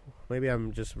show. Maybe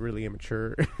I'm just really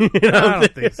immature. I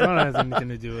don't think so. It has anything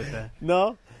to do with that.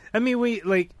 No, I mean,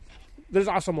 there's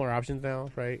also more options now,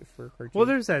 right? For cartoons. well,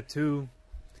 there's that too.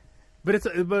 But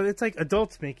it's like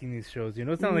adults making these shows, you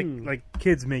know. It's not like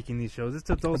kids making these shows. It's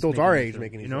adults our these age shows,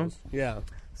 making these you know. shows. Yeah,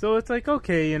 So it's like,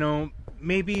 okay, you know,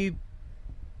 maybe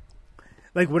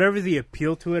like whatever the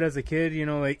appeal to it as a kid, you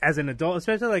know, like as an adult,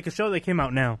 especially like a show that came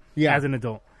out now, Yeah. as an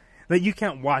adult, like you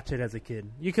can't watch it as a kid.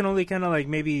 You can only kind of like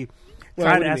maybe Well,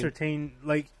 try what to do you mean? ascertain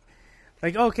like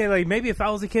okay, like maybe if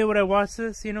I was a kid, would I watch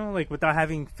this? You know, like without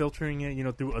having filtering it, you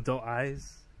know, through adult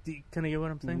eyes. Do you kind of get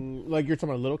what I'm saying? like you're talking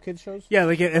about little kids shows. Yeah,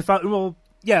 like if I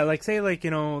like say like,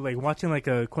 you know, like watching like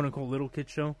a quote unquote little kid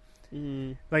show.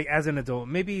 Like as an adult,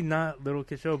 maybe not little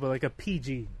kid show, but like a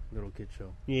PG little kid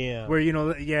show. Yeah, Where you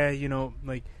know,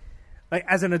 like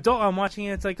as an adult, I'm watching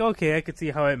it. It's like, okay, I could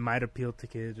see how it might appeal to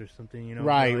kids or something. You know,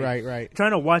 right, but, like, right.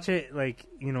 Trying to watch it like,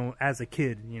 you know, as a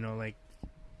kid, you know, like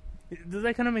does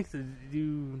that kind of make sense? Do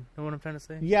you know what I'm trying to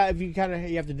say? Yeah, if you you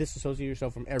have to disassociate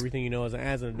yourself from everything you know as an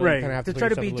adult. Right. You kinda have to put try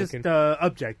to yourself be a little just kid.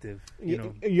 objective. You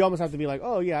know. You almost have to be like,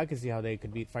 oh yeah, I can see how they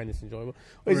could find this enjoyable.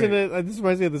 Right. This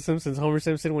reminds me of The Simpsons. Homer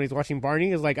Simpson when he's watching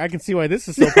Barney is like, I can see why this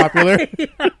is so popular.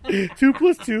 2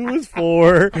 plus 2 is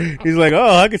 4. He's like,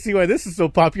 oh, I can see why this is so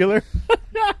popular.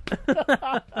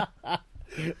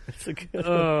 That's a good one.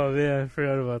 Oh man, I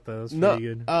forgot about that. That was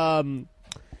pretty good.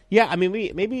 Yeah, I mean,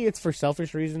 maybe it's for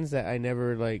selfish reasons that I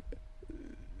never like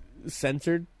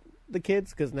censored the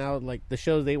kids because now like the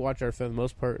shows they watch are for the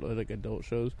most part like adult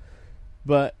shows,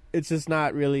 but it's just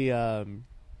not really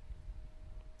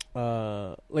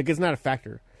like it's not a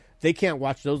factor. They can't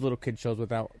watch those little kid shows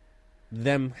without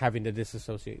them having to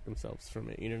disassociate themselves from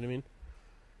it. You know what I mean?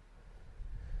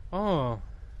 Oh,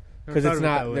 Because it's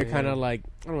not. They're kind of like,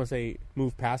 I don't want to say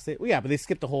move past it. Well, yeah, but they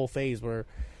skipped the whole phase where,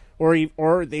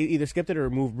 or they either skipped it or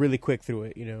moved really quick through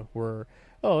it. You know, where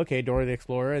okay, Dora the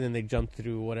Explorer, and then they jumped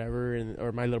through whatever,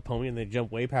 or My Little Pony, and they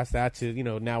jump way past that to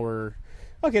now we're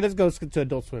okay. Let's go to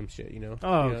Adult Swim shit.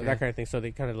 Okay. That kind of thing. So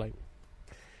they kind of like,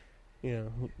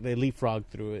 they leapfrog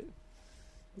through it.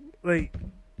 Like,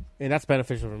 and that's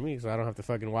beneficial for me because I don't have to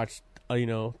fucking watch,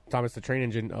 Thomas the Train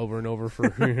Engine over and over for,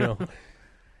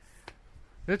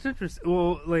 That's interesting.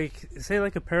 Well, like, say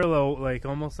like a parallel, like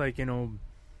almost like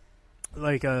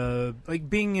like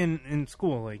being in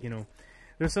school. Like,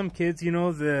 there's some kids.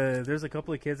 There's a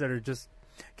couple of kids that are just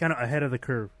kind of ahead of the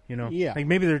curve. Yeah. Like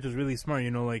maybe they're just really smart.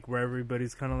 Like where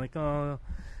everybody's kind of like, oh,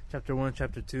 chapter 1,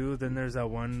 chapter 2. Then there's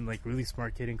that one like really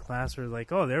smart kid in class where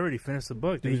like, oh, they already finished the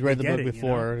book. He's read the book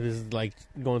before. Just like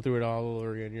going through it all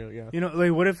over again. Yeah.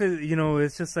 Like what if it?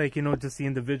 It's just like just the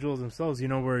individuals themselves.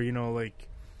 Where like.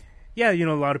 Yeah, a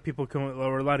lot of people come,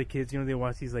 or a lot of kids, they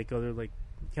watch these like other like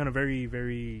kind of very,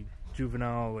 very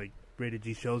juvenile like rated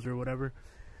G shows or whatever,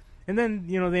 and then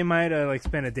they might like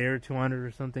spend a day or two on it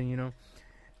or something,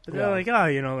 but they're like,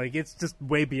 like it's just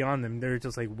way beyond them. They're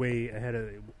just like way ahead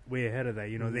of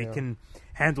that. They can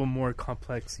handle more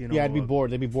complex. Yeah, I'd be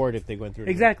bored. They'd be bored if they went through.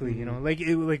 Exactly.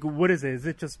 Mm-hmm. Like what is it? Is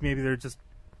it just maybe they're just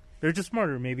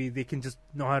smarter? Maybe they can just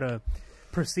know how to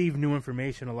perceive new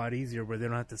information a lot easier where they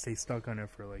don't have to stay stuck on it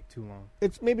for like too long.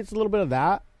 It's a little bit of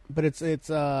that, but it's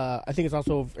I think it's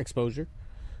also exposure,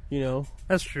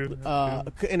 That's true.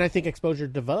 And I think exposure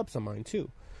develops a mind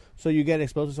too. So you get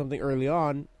exposed to something early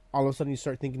on, all of a sudden you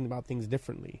start thinking about things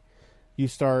differently. You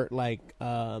start like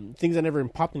things that never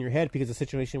popped in your head because the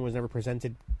situation was never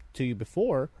presented to you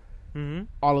before. Mm-hmm.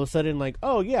 All of a sudden, like,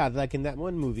 oh yeah, like in that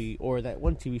one movie or that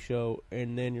one TV show,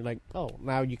 and then you're like, oh,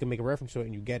 now you can make a reference to it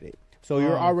and you get it. So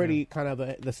you're already kind of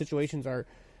the situations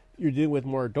you're dealing with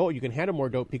more adult. You can handle more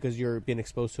adult because you're being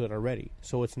exposed to it already.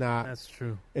 So it's not. That's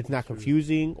true. It's not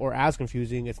confusing or as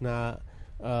confusing. It's not.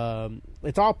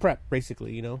 It's all prep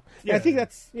basically. Yeah. And I think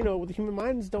that's the human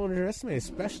minds don't underestimate,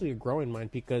 especially a growing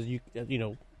mind, because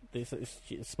they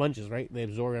sponges, right? They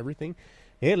absorb everything.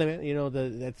 Hey,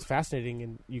 man, that's fascinating,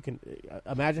 and you can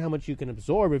imagine how much you can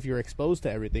absorb if you're exposed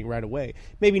to everything right away.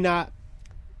 Maybe not.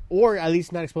 Or at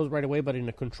least not exposed right away, but in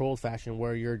a controlled fashion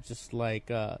where you're just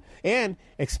like, and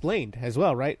explained as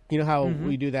well, right? You know how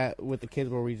we do that with the kids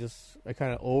where we just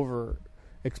kind of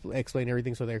explain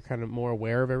everything so they're kind of more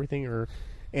aware of everything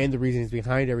and the reasons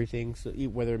behind everything. So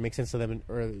whether it makes sense to them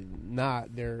or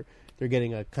not, they're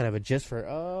getting a kind of a gist for,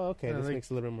 this makes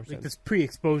a little bit more sense. Like this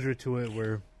pre-exposure to it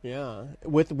where... Yeah,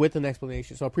 with an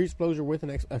explanation. So a pre-exposure with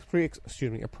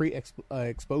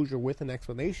exposure with an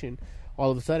explanation,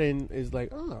 all of a sudden is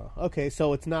like, oh, okay.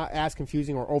 So it's not as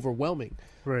confusing or overwhelming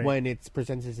when it's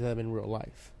presented to them in real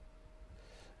life.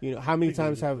 How many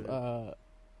times have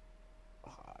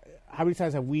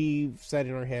we said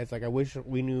in our heads like, I wish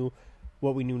we knew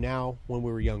what we knew now when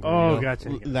we were younger? Oh,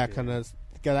 gotcha. That kind of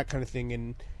thing,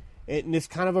 and it's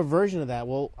kind of a version of that.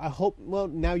 Well, I hope. Well,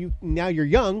 now you're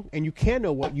young and you can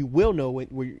know what you will know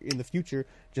in the future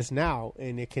just now,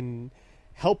 and it can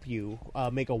help you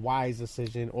make a wise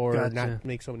decision or not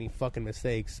make so many fucking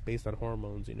mistakes based on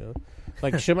hormones.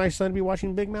 Like should my son be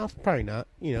watching Big Mouth? Probably not.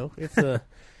 It's a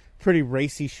pretty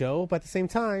racy show, but at the same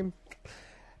time,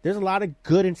 there's a lot of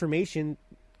good information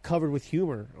covered with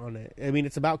humor on it. I mean,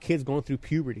 it's about kids going through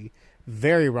puberty,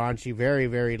 very raunchy, very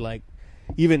very like.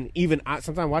 Even I,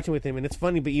 sometimes watching with him, and it's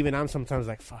funny, but even I'm sometimes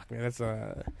like, fuck, man, that's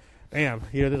damn.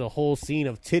 There's a whole scene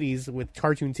of titties with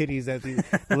cartoon titties that the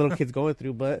little kids going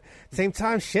through. But at the same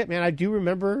time, shit, man, I do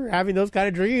remember having those kind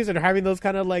of dreams and having those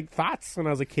kind of like thoughts when I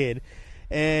was a kid.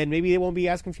 And maybe it won't be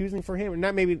as confusing for him.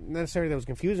 Not maybe necessarily that it was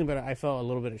confusing, but I felt a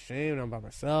little bit ashamed about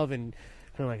myself and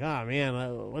kind of like, oh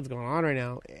man, what's going on right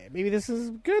now? Maybe this is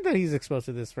good that he's exposed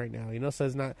to this right now. So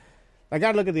it's not. I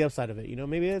gotta look at the upside of it,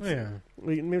 maybe it's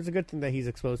maybe it's a good thing that he's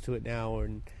exposed to it now,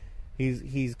 and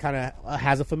he's kind of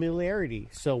has a familiarity.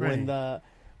 So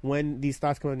when these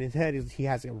thoughts come in his head, he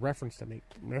has a reference to make,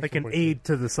 like an aid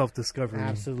to the self-discovery.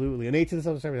 Absolutely, an aid to the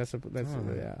self-discovery.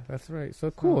 That's right. So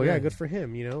cool, good for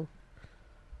him. Yeah,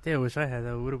 I wish I had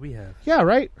that. What do we have? Yeah,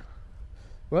 right.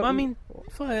 Well, I mean,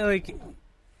 like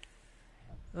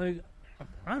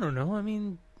I don't know. I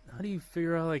mean, how do you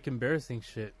figure out like embarrassing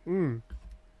shit?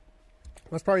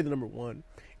 That's probably the number one.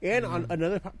 And on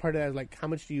another part of that is like, how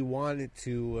much do you want it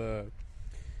to...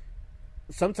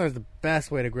 sometimes the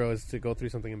best way to grow is to go through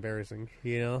something embarrassing,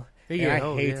 And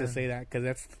I hate to say that because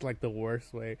that's like the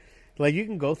worst way. Like, you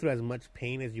can go through as much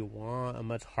pain as you want, as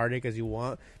much heartache as you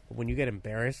want, but when you get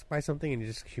embarrassed by something and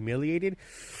you're just humiliated,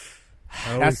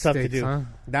 that's tough to do. Huh?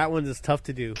 That one's just tough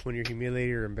to do when you're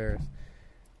humiliated or embarrassed.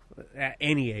 At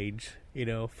any age, you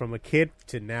know, from a kid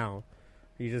to now,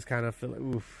 you just kind of feel like,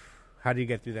 oof, how do you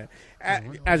get through that?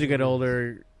 As you get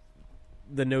older,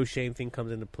 the no shame thing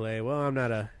comes into play. Well, I'm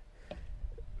not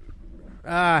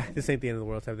this ain't the end of the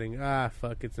world type thing.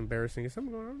 Fuck, it's embarrassing. Is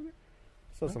something going on over there?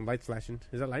 I saw some lights flashing.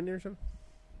 Is that lightning or something?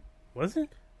 Was it?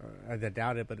 I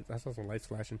doubt it, but I saw some lights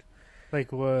flashing.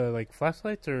 Like what? Like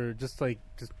flashlights or just? I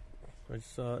just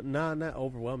not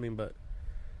overwhelming, but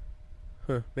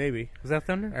maybe. Was that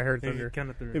thunder? I heard Maybe thunder. kind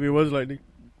of thunder. Maybe it was lightning.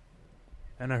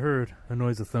 And I heard a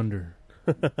noise of thunder.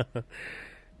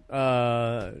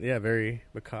 Yeah, very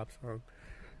macabre song.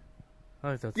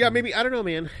 I like that Yeah, song. maybe, I don't know,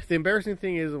 man. The embarrassing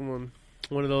thing is one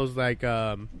of those, like,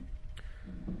 that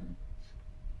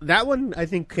one I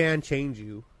think can change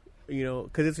you, you know,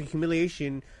 because it's a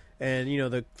humiliation, and you know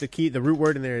the root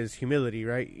word in there is humility,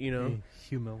 right? You know,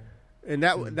 Humil. and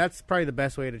that's probably the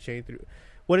best way to change through.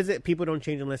 What is it? People don't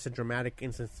change unless the dramatic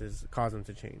instances cause them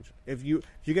to change. If you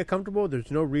get comfortable, there's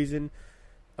no reason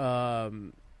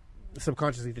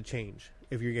subconsciously to change.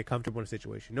 If you get comfortable in a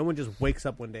situation, no one just wakes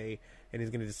up one day and is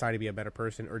going to decide to be a better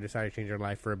person or decide to change their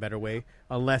life for a better way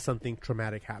unless something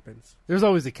traumatic happens. There's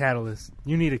always a catalyst.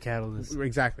 You need a catalyst.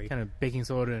 Exactly. Kind of baking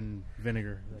soda and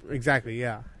vinegar. Exactly.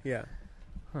 Yeah. Yeah.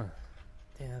 Huh.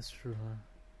 Yeah, that's true,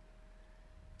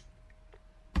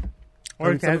 huh? I Or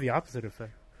mean, it can have the opposite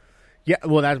effect. Yeah,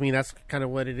 well, that's kind of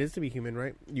what it is to be human,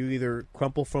 right? You either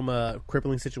crumple from a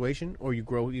crippling situation, or you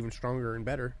grow even stronger and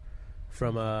better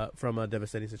from a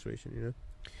devastating situation. You know,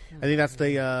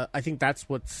 I think that's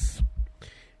what's,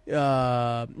 you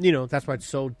know, that's why it's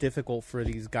so difficult for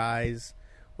these guys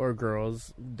or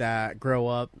girls that grow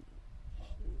up.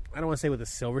 I don't want to say with a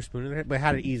silver spoon in their head, but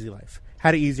had an easy life,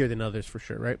 had it easier than others for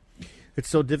sure, right? It's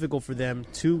so difficult for them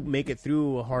to make it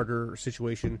through a harder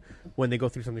situation when they go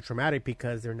through something traumatic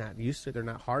because they're not used to it. They're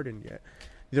not hardened yet.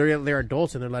 They're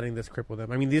adults and they're letting this cripple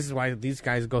them. I mean, this is why these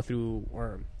guys go through,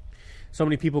 or so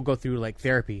many people go through like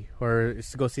therapy or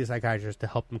to go see a psychiatrist to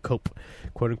help them cope,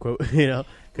 quote unquote, you know,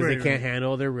 because they can't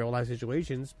handle their real life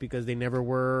situations because they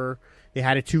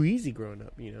had it too easy growing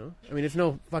up, you know? I mean, it's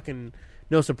no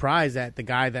surprise that the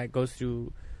guy that goes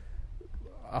through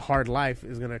a hard life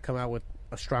is going to come out with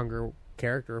a stronger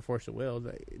character or force of will.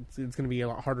 It's going to be a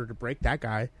lot harder to break that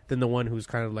guy than the one who's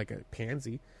kind of like a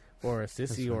pansy or a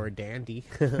sissy or a dandy,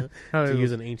 to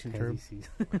use an ancient term.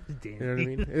 You know what I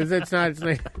mean? It's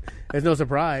like, there's no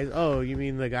surprise. Oh, you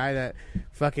mean the guy that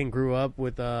fucking grew up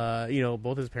with, you know,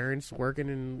 both his parents working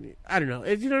and I don't know.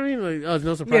 You know what I mean? Like, it's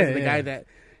no surprise that the guy that,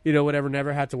 you know,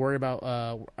 never had to worry about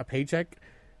a paycheck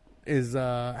is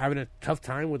having a tough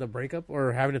time with a breakup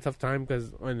or having a tough time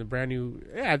because on the brand new.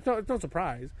 Yeah, it's no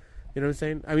surprise. You know what I'm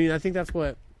saying? I mean, I think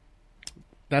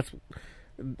that's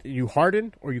you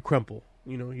harden or you crumple.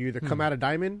 You know, you either come out a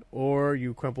diamond or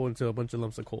you crumple into a bunch of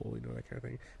lumps of coal. You know, that kind of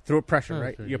thing. Through pressure,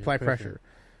 right? You apply pressure.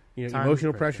 You know,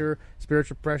 emotional pressure,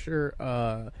 spiritual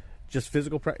pressure, just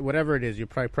physical pressure, whatever it is. You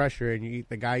apply pressure, and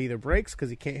the guy either breaks because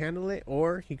he can't handle it,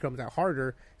 or he comes out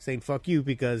harder, saying "fuck you"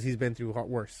 because he's been through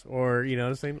worse. Or you know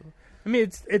what I'm saying? I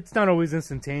mean, it's not always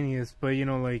instantaneous, but you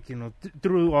know, like you know,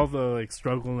 through all the like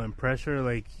struggle and pressure,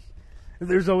 like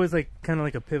there's always like kind of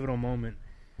like a pivotal moment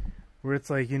where it's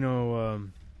like, you know,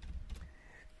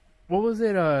 what was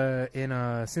it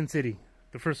in Sin City,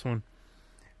 the first one?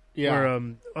 Yeah.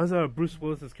 Where was Bruce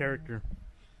Willis's character?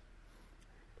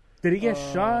 Did he get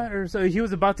shot or so? He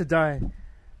was about to die.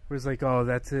 Where it's like, oh,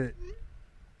 that's it.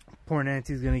 Poor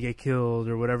Nancy's gonna get killed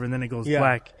or whatever, and then it goes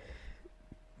black.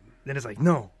 Then it's like,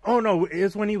 no. Oh no,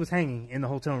 it's when he was hanging in the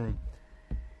hotel room.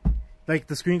 Like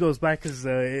the screen goes black because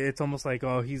it's almost like,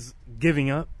 oh, he's giving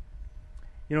up.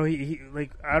 You know, he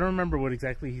like I don't remember what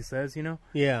exactly he says. You know.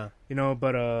 Yeah. You know,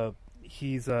 but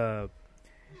he's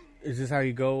Is this how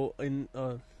you go in?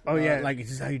 Like is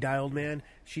this how you die, old man?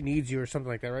 She needs you, or something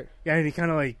like that, right? Yeah, and he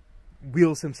kind of like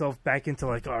wheels himself back into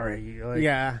like, all right, like,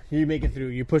 yeah, you make it through,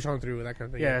 you push on through, that kind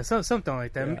of thing. Yeah, so something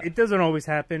like that. Yeah. It doesn't always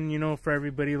happen, you know, for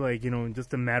everybody. Like, you know, in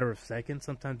just a matter of seconds.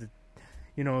 Sometimes,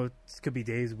 you know, it could be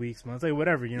days, weeks, months, like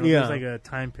whatever. You know, there's like a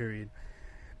time period.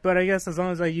 But I guess as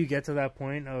long as like you get to that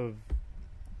point of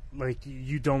like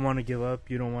you don't want to give up,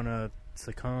 you don't want to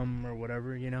succumb or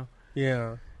whatever, you know.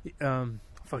 Yeah.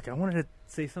 Fuck, I wanted to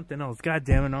say something else. God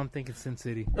damn it, now I'm thinking Sin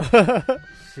City.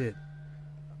 Shit.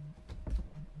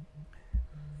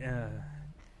 Yeah.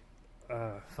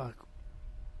 Fuck.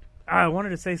 I wanted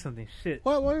to say something. Shit.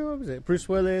 What was it? Bruce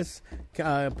Willis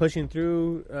pushing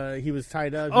through. He was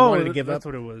tied up. He wanted to give that's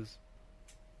up. what it was.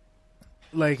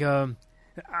 Like,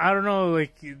 I don't know,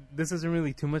 like, this isn't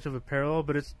really too much of a parallel,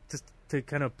 but it's just to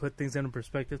kind of put things into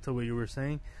perspective to what you were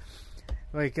saying.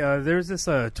 Like, there's this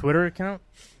Twitter account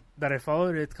that I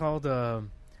followed. It's called, I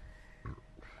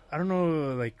don't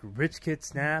know, like, Rich Kid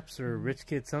Snaps or Rich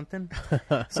Kid something.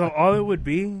 So all it would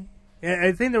be,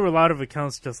 I think there were a lot of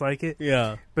accounts just like it.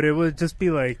 Yeah. But it would just be,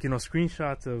 like, you know,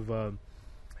 screenshots of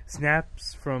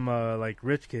snaps from, like,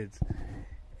 rich kids.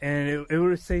 And it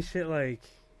would say shit like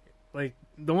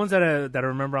the ones that I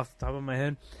remember off the top of my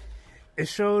head, it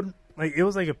showed, like, it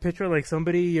was like a picture of, like,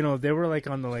 somebody, you know, they were, like,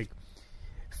 on the, like,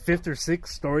 5th or 6th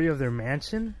story of their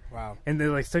mansion. Wow. And they,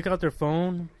 like, took out their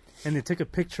phone and they took a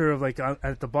picture of, like,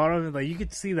 at the bottom, like, you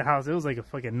could see the house. It was, like, a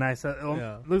fucking nice, it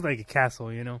looked like a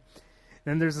castle, you know.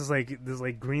 Then there's this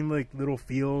green, like, little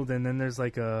field, and then there's,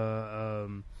 like, a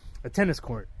tennis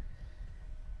court.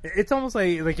 It's almost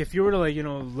like if you were to, like, you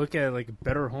know, look at, like,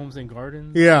 Better Homes and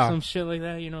Gardens, yeah, or some shit like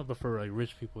that, you know, but for, like,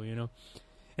 rich people, you know.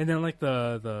 And then, like,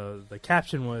 the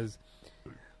caption was,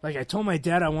 like, I told my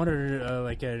dad I wanted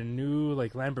like a new,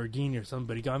 like, Lamborghini or something,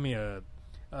 but he got me a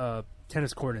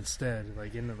tennis court instead,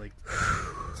 like, in the, like,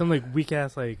 some, like, weak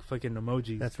ass, like, fucking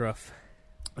emojis. That's rough.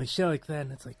 Like, shit like that,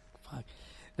 and it's like, fuck.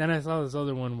 Then I saw this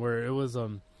other one where it was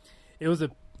a,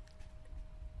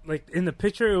 like, in the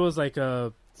picture it was like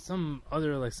some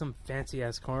other, like, some fancy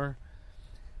ass car,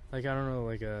 like, I don't know,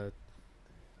 like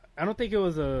I don't think it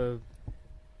was I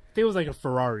think it was like a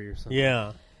Ferrari or something.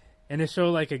 Yeah. And it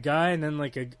showed, like, a guy and then,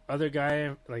 like, a other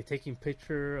guy, like, taking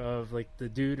picture of, like, the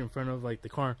dude in front of, like, the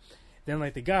car. Then,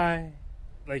 like, the guy,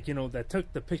 like, you know, that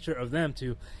took the picture of them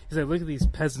too, he's like, look at these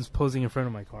peasants posing in front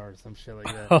of my car or some shit like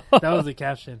that. That was the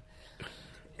caption.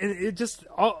 And it just,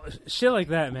 all shit like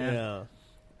that, man. Yeah.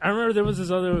 I remember there was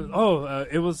this other,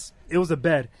 it was a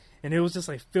bed, and it was just,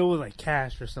 like, filled with, like,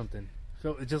 cash or something.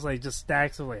 Just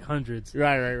stacks of, like, hundreds.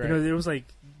 Right. You know, there was, like,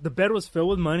 the bed was filled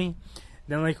with money.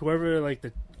 Then, like, whoever, like,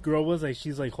 the girl was, like,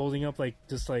 she's, like, holding up, like,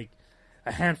 just, like,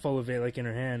 a handful of it, like, in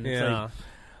her hand. It's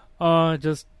like,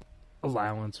 just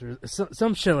allowance or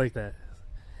some shit like that.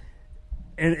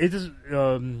 And it just, I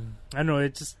don't know,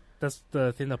 it just, that's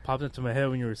the thing that popped into my head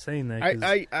when you were saying that.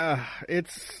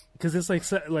 It's because it's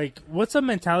like what's a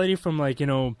mentality from, like, you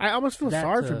know? I almost feel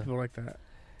sorry for people like that.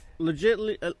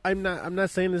 Legitly, I'm not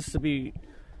saying this to be.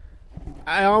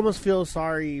 I almost feel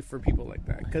sorry for people like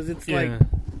that because it's like,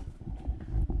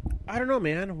 I don't know,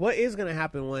 man. What is gonna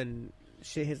happen when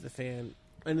shit hits the fan?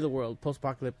 End of the world,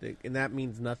 post-apocalyptic, and that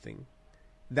means nothing.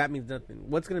 That means nothing.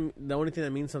 The only thing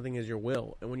that means something is your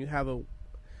will, and when you have a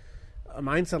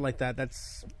mindset like that,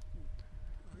 that's.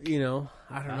 You know,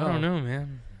 I don't know,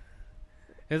 man.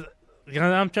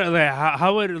 I'm trying, like,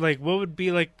 how would, like, what would be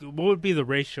the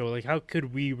ratio? Like, how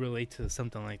could we relate to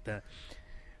something like that?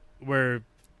 Where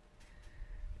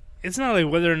it's not like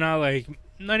whether or not, like,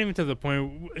 not even to the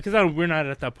point, because we're not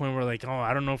at that point where, like, oh,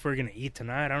 I don't know if we're gonna eat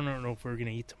tonight. I don't know if we're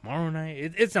gonna eat tomorrow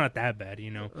night. It's not that bad,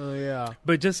 you know. Oh yeah,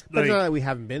 but just that's not that we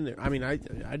haven't been there. I mean, I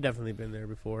definitely been there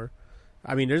before.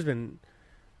 I mean, there's been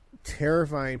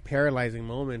terrifying, paralyzing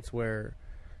moments where.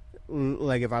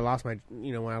 Like, if I lost my,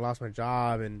 you know, when I lost my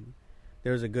job, and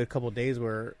there was a good couple of days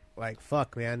where, like,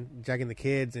 fuck, man, jacking the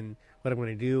kids and what I'm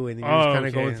going to do, and you're just kind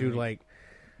of going through, like,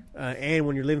 and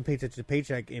when you're living paycheck to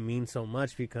paycheck, it means so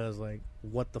much because, like,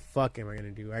 what the fuck am I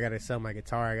going to do? I got to sell my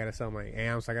guitar, I got to sell my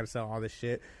amps, I got to sell all this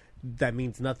shit that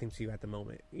means nothing to you at the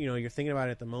moment. You know, you're thinking about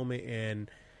it at the moment, and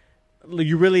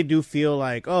you really do feel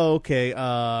like, oh, okay,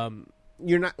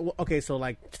 you're not, okay, so,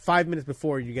 like, 5 minutes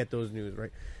before you get those news,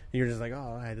 right? You're just like,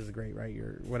 oh, this is great, right?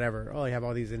 You're whatever. Oh, you have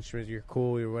all these instruments. You're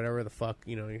cool. You're whatever the fuck,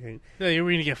 you know. Yeah, you're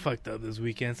going to get fucked up this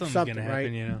weekend. Something's going to happen,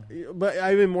 right? You know. But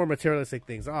even more materialistic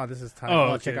things. Oh, this is time.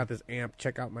 Okay. Check out this amp.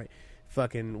 Check out my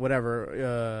fucking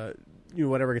whatever,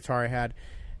 whatever guitar I had.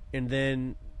 And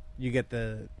then you get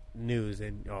the news,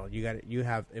 and you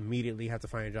immediately have to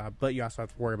find a job, but you also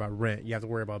have to worry about rent. You have to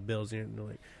worry about bills. And you're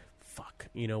like, fuck,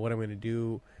 you know, what I'm going to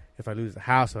do. If I lose the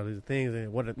house, if I lose the things,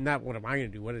 and what am I gonna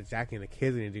do? What is Jackie and the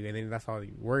kids gonna do? And then that's all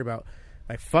you worry about.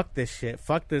 Like, fuck this shit.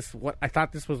 Fuck this. What I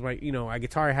thought this was my, you know, a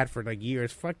guitar I had for like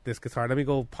years. Fuck this guitar. Let me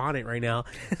go pawn it right now.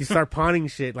 You start pawning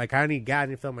shit. Like, I need gas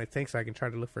and fill my tank so I can try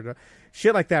to look for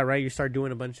shit like that. Right? You start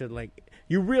doing a bunch of, like,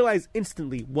 you realize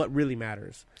instantly what really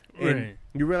matters. And right.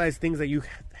 You realize things that you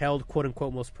held, quote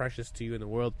unquote, most precious to you in the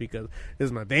world because this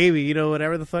is my baby, you know,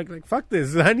 whatever the fuck. Like, fuck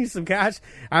this. I need some cash.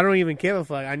 I don't even give a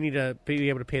fuck. I need to be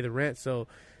able to pay the rent so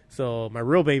my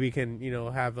real baby can, you know,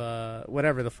 have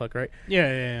whatever the fuck, right?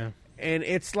 Yeah. And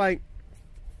it's like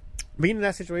being in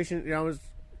that situation, you know,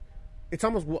 it's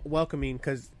almost welcoming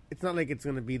because it's not like it's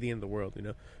going to be the end of the world, you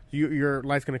know. Your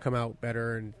life's going to come out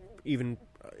better and even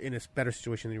in a better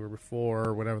situation than you were before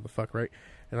or whatever the fuck, right?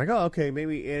 And like, oh, okay,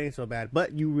 maybe it ain't so bad.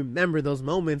 But you remember those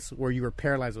moments where you were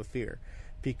paralyzed with fear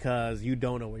because you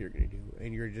don't know what you're going to do.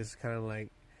 And you're just kind of like,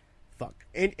 fuck.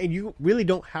 And you really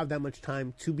don't have that much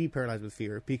time to be paralyzed with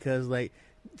fear because, like,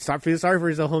 stop feeling sorry for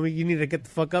yourself, homie. You need to get the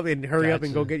fuck up and hurry up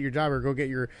and go get your job or go get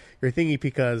your thingy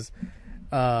because,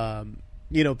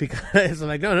 you know, because it's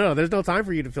like, no, there's no time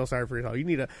for you to feel sorry for yourself. You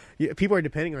need people are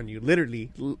depending on you.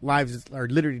 Literally, lives are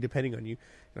literally depending on you.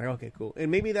 Like, okay, cool.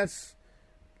 And maybe that's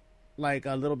like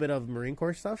a little bit of Marine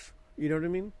Corps stuff. You know what I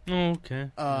mean? Oh, okay.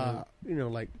 You know,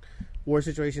 like war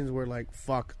situations where like,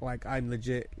 fuck, like I'm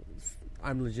legit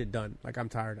done. Like I'm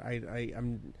tired.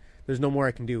 I'm there's no more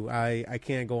I can do. I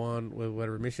can't go on with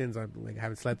whatever missions. I'm like, I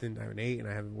haven't slept in, I haven't ate, and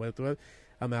I haven't went through it.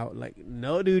 I'm out. Like,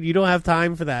 no, dude, you don't have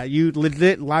time for that. You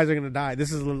legit lives are gonna die.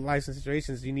 This is life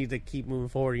situations. You need to keep moving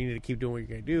forward. You need to keep doing what you're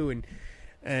gonna do,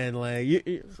 and like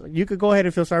you could go ahead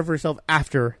and feel sorry for yourself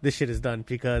after this shit is done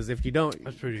because if you don't,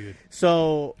 that's pretty good.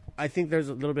 So I think there's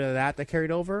a little bit of that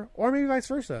carried over, or maybe vice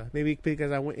versa. Maybe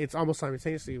because it's almost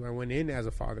simultaneously. I went in as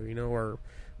a father, you know, or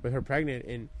with her pregnant,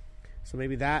 and so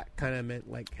maybe that kind of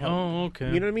meant like help. Oh,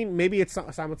 okay. You know what I mean? Maybe it's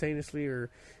simultaneously or.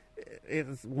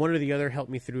 It's one or the other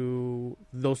helped me through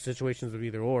those situations of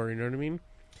either or, you know what I mean?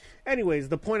 Anyways,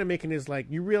 the point I'm making is like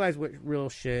you realize what real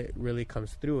shit really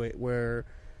comes through it. Where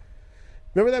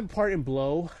remember that part in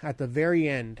Blow at the very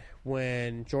end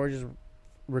when George is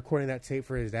recording that tape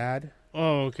for his dad?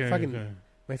 Oh, okay.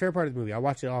 My favorite part of the movie. I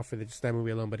watch it all for just that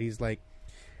movie alone. But he's like,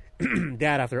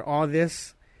 Dad, after all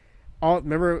this.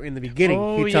 Remember in the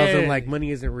beginning, he tells him like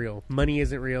money isn't real. Money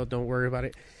isn't real. Don't worry about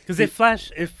it. Because they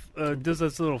does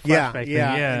this little flashback.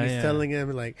 Yeah. And he's telling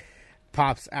him like,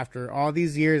 Pops, after all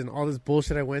these years and all this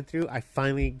bullshit I went through, I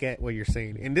finally get what you're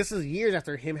saying. And this is years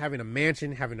after him having a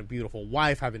mansion, having a beautiful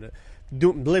wife,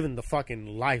 living the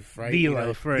fucking life, right? The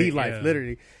life,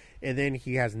 literally. And then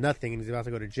he has nothing, and he's about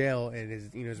to go to jail, and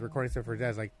his recording stuff for his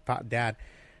dad's like, Dad,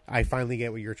 I finally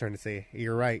get what you're trying to say.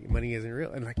 You're right. Money isn't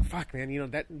real. And like, fuck,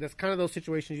 man, that's kind of those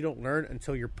situations you don't learn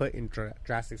until you're put in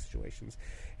drastic situations.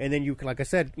 And then like I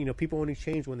said, people only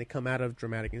change when they come out of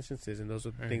dramatic instances. And those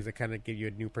are the things that kind of give you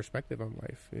a new perspective on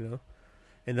life,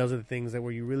 And those are the things that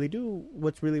where you really do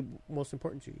what's really most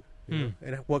important to you, know?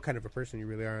 And what kind of a person you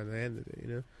really are at the end of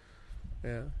it,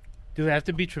 Yeah. Do they have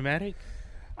to be traumatic?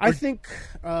 I think,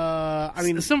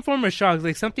 some form of shock,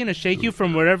 like something to shake you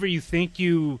from whatever you think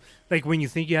like when you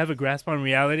think you have a grasp on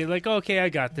reality, like, okay, I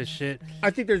got this shit.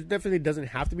 I think there's definitely doesn't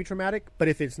have to be traumatic, but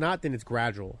if it's not, then it's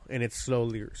gradual and it's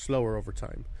slower over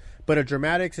time. But a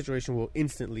dramatic situation will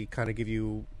instantly kind of give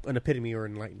you an epitome or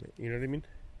enlightenment. You know what I mean?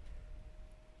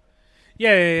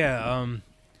 Yeah.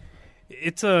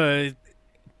 It's supposed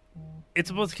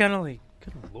to kind of like,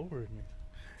 good lord, man.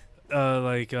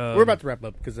 We're about to wrap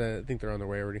up because I think they're on their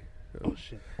way already. Oh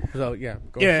shit! So yeah,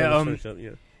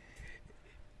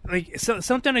 like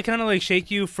something to kind of like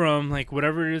shake you from like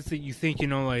whatever it is that you think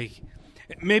like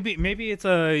maybe it's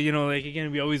like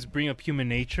again we always bring up human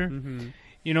nature.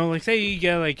 Like say you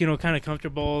get like kind of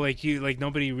comfortable, like you like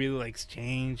nobody really likes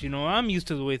change. I'm used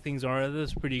to the way things are.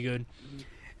 That's pretty good.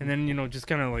 And then just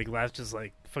kind of like life just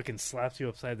like fucking slaps you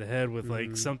upside the head with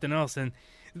like something else, and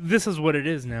this is what it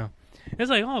is now.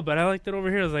 It's like, oh, but I liked it over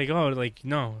here. It's like, oh, like,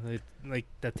 no. Like,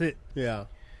 that's it. Yeah.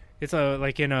 It's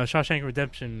like in Shawshank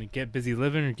Redemption, get busy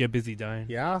living or get busy dying.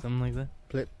 Yeah. Something like that.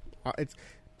 It's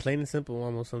plain and simple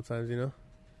almost sometimes,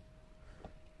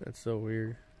 That's so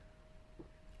weird.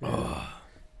 Yeah.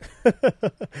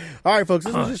 All right, folks.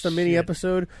 This was just a mini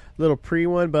episode, little pre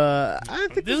one, but I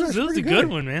think this was a good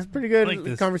one, man. It's pretty good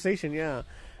like conversation, yeah.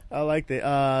 I liked it.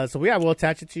 So yeah, we'll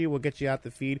attach it to you. We'll get you out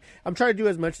the feed. I'm trying to do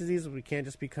as much of these as we can,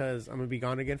 just because I'm gonna be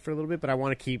gone again for a little bit. But I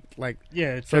want to keep so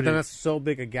then that's so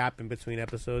big a gap in between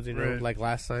episodes, like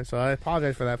last time. So I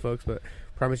apologize for that, folks. But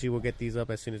promise you, we'll get these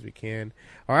up as soon as we can.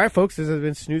 All right, folks. This has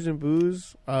been Snooze and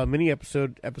Booze mini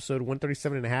episode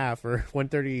 137.5 or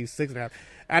 136.5.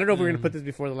 I don't know if we're gonna put this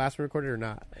before the last one recorded or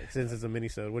not, since it's a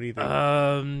mini-sode. What do you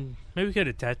think? Maybe we could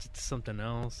attach it to something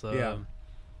else. Yeah.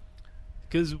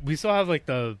 Because we still have like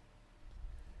the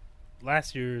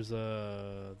last year's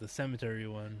the cemetery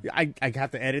one. I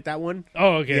have to edit that one.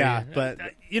 Oh, okay. Yeah, but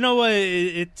you know what?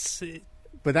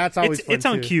 But that's always fun it's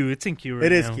on too. queue. It's in queue right now.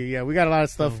 It is queue. Yeah, we got a lot of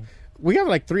stuff. We have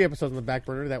like 3 episodes on the back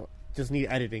burner that just need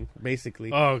editing,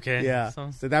 basically. Oh, okay. Yeah,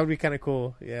 so that would be kind of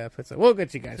cool. Yeah, we'll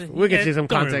get you guys. We'll get you some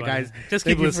content, guys. Just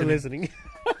Thank keep you for listening.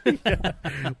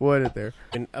 What is there?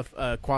 And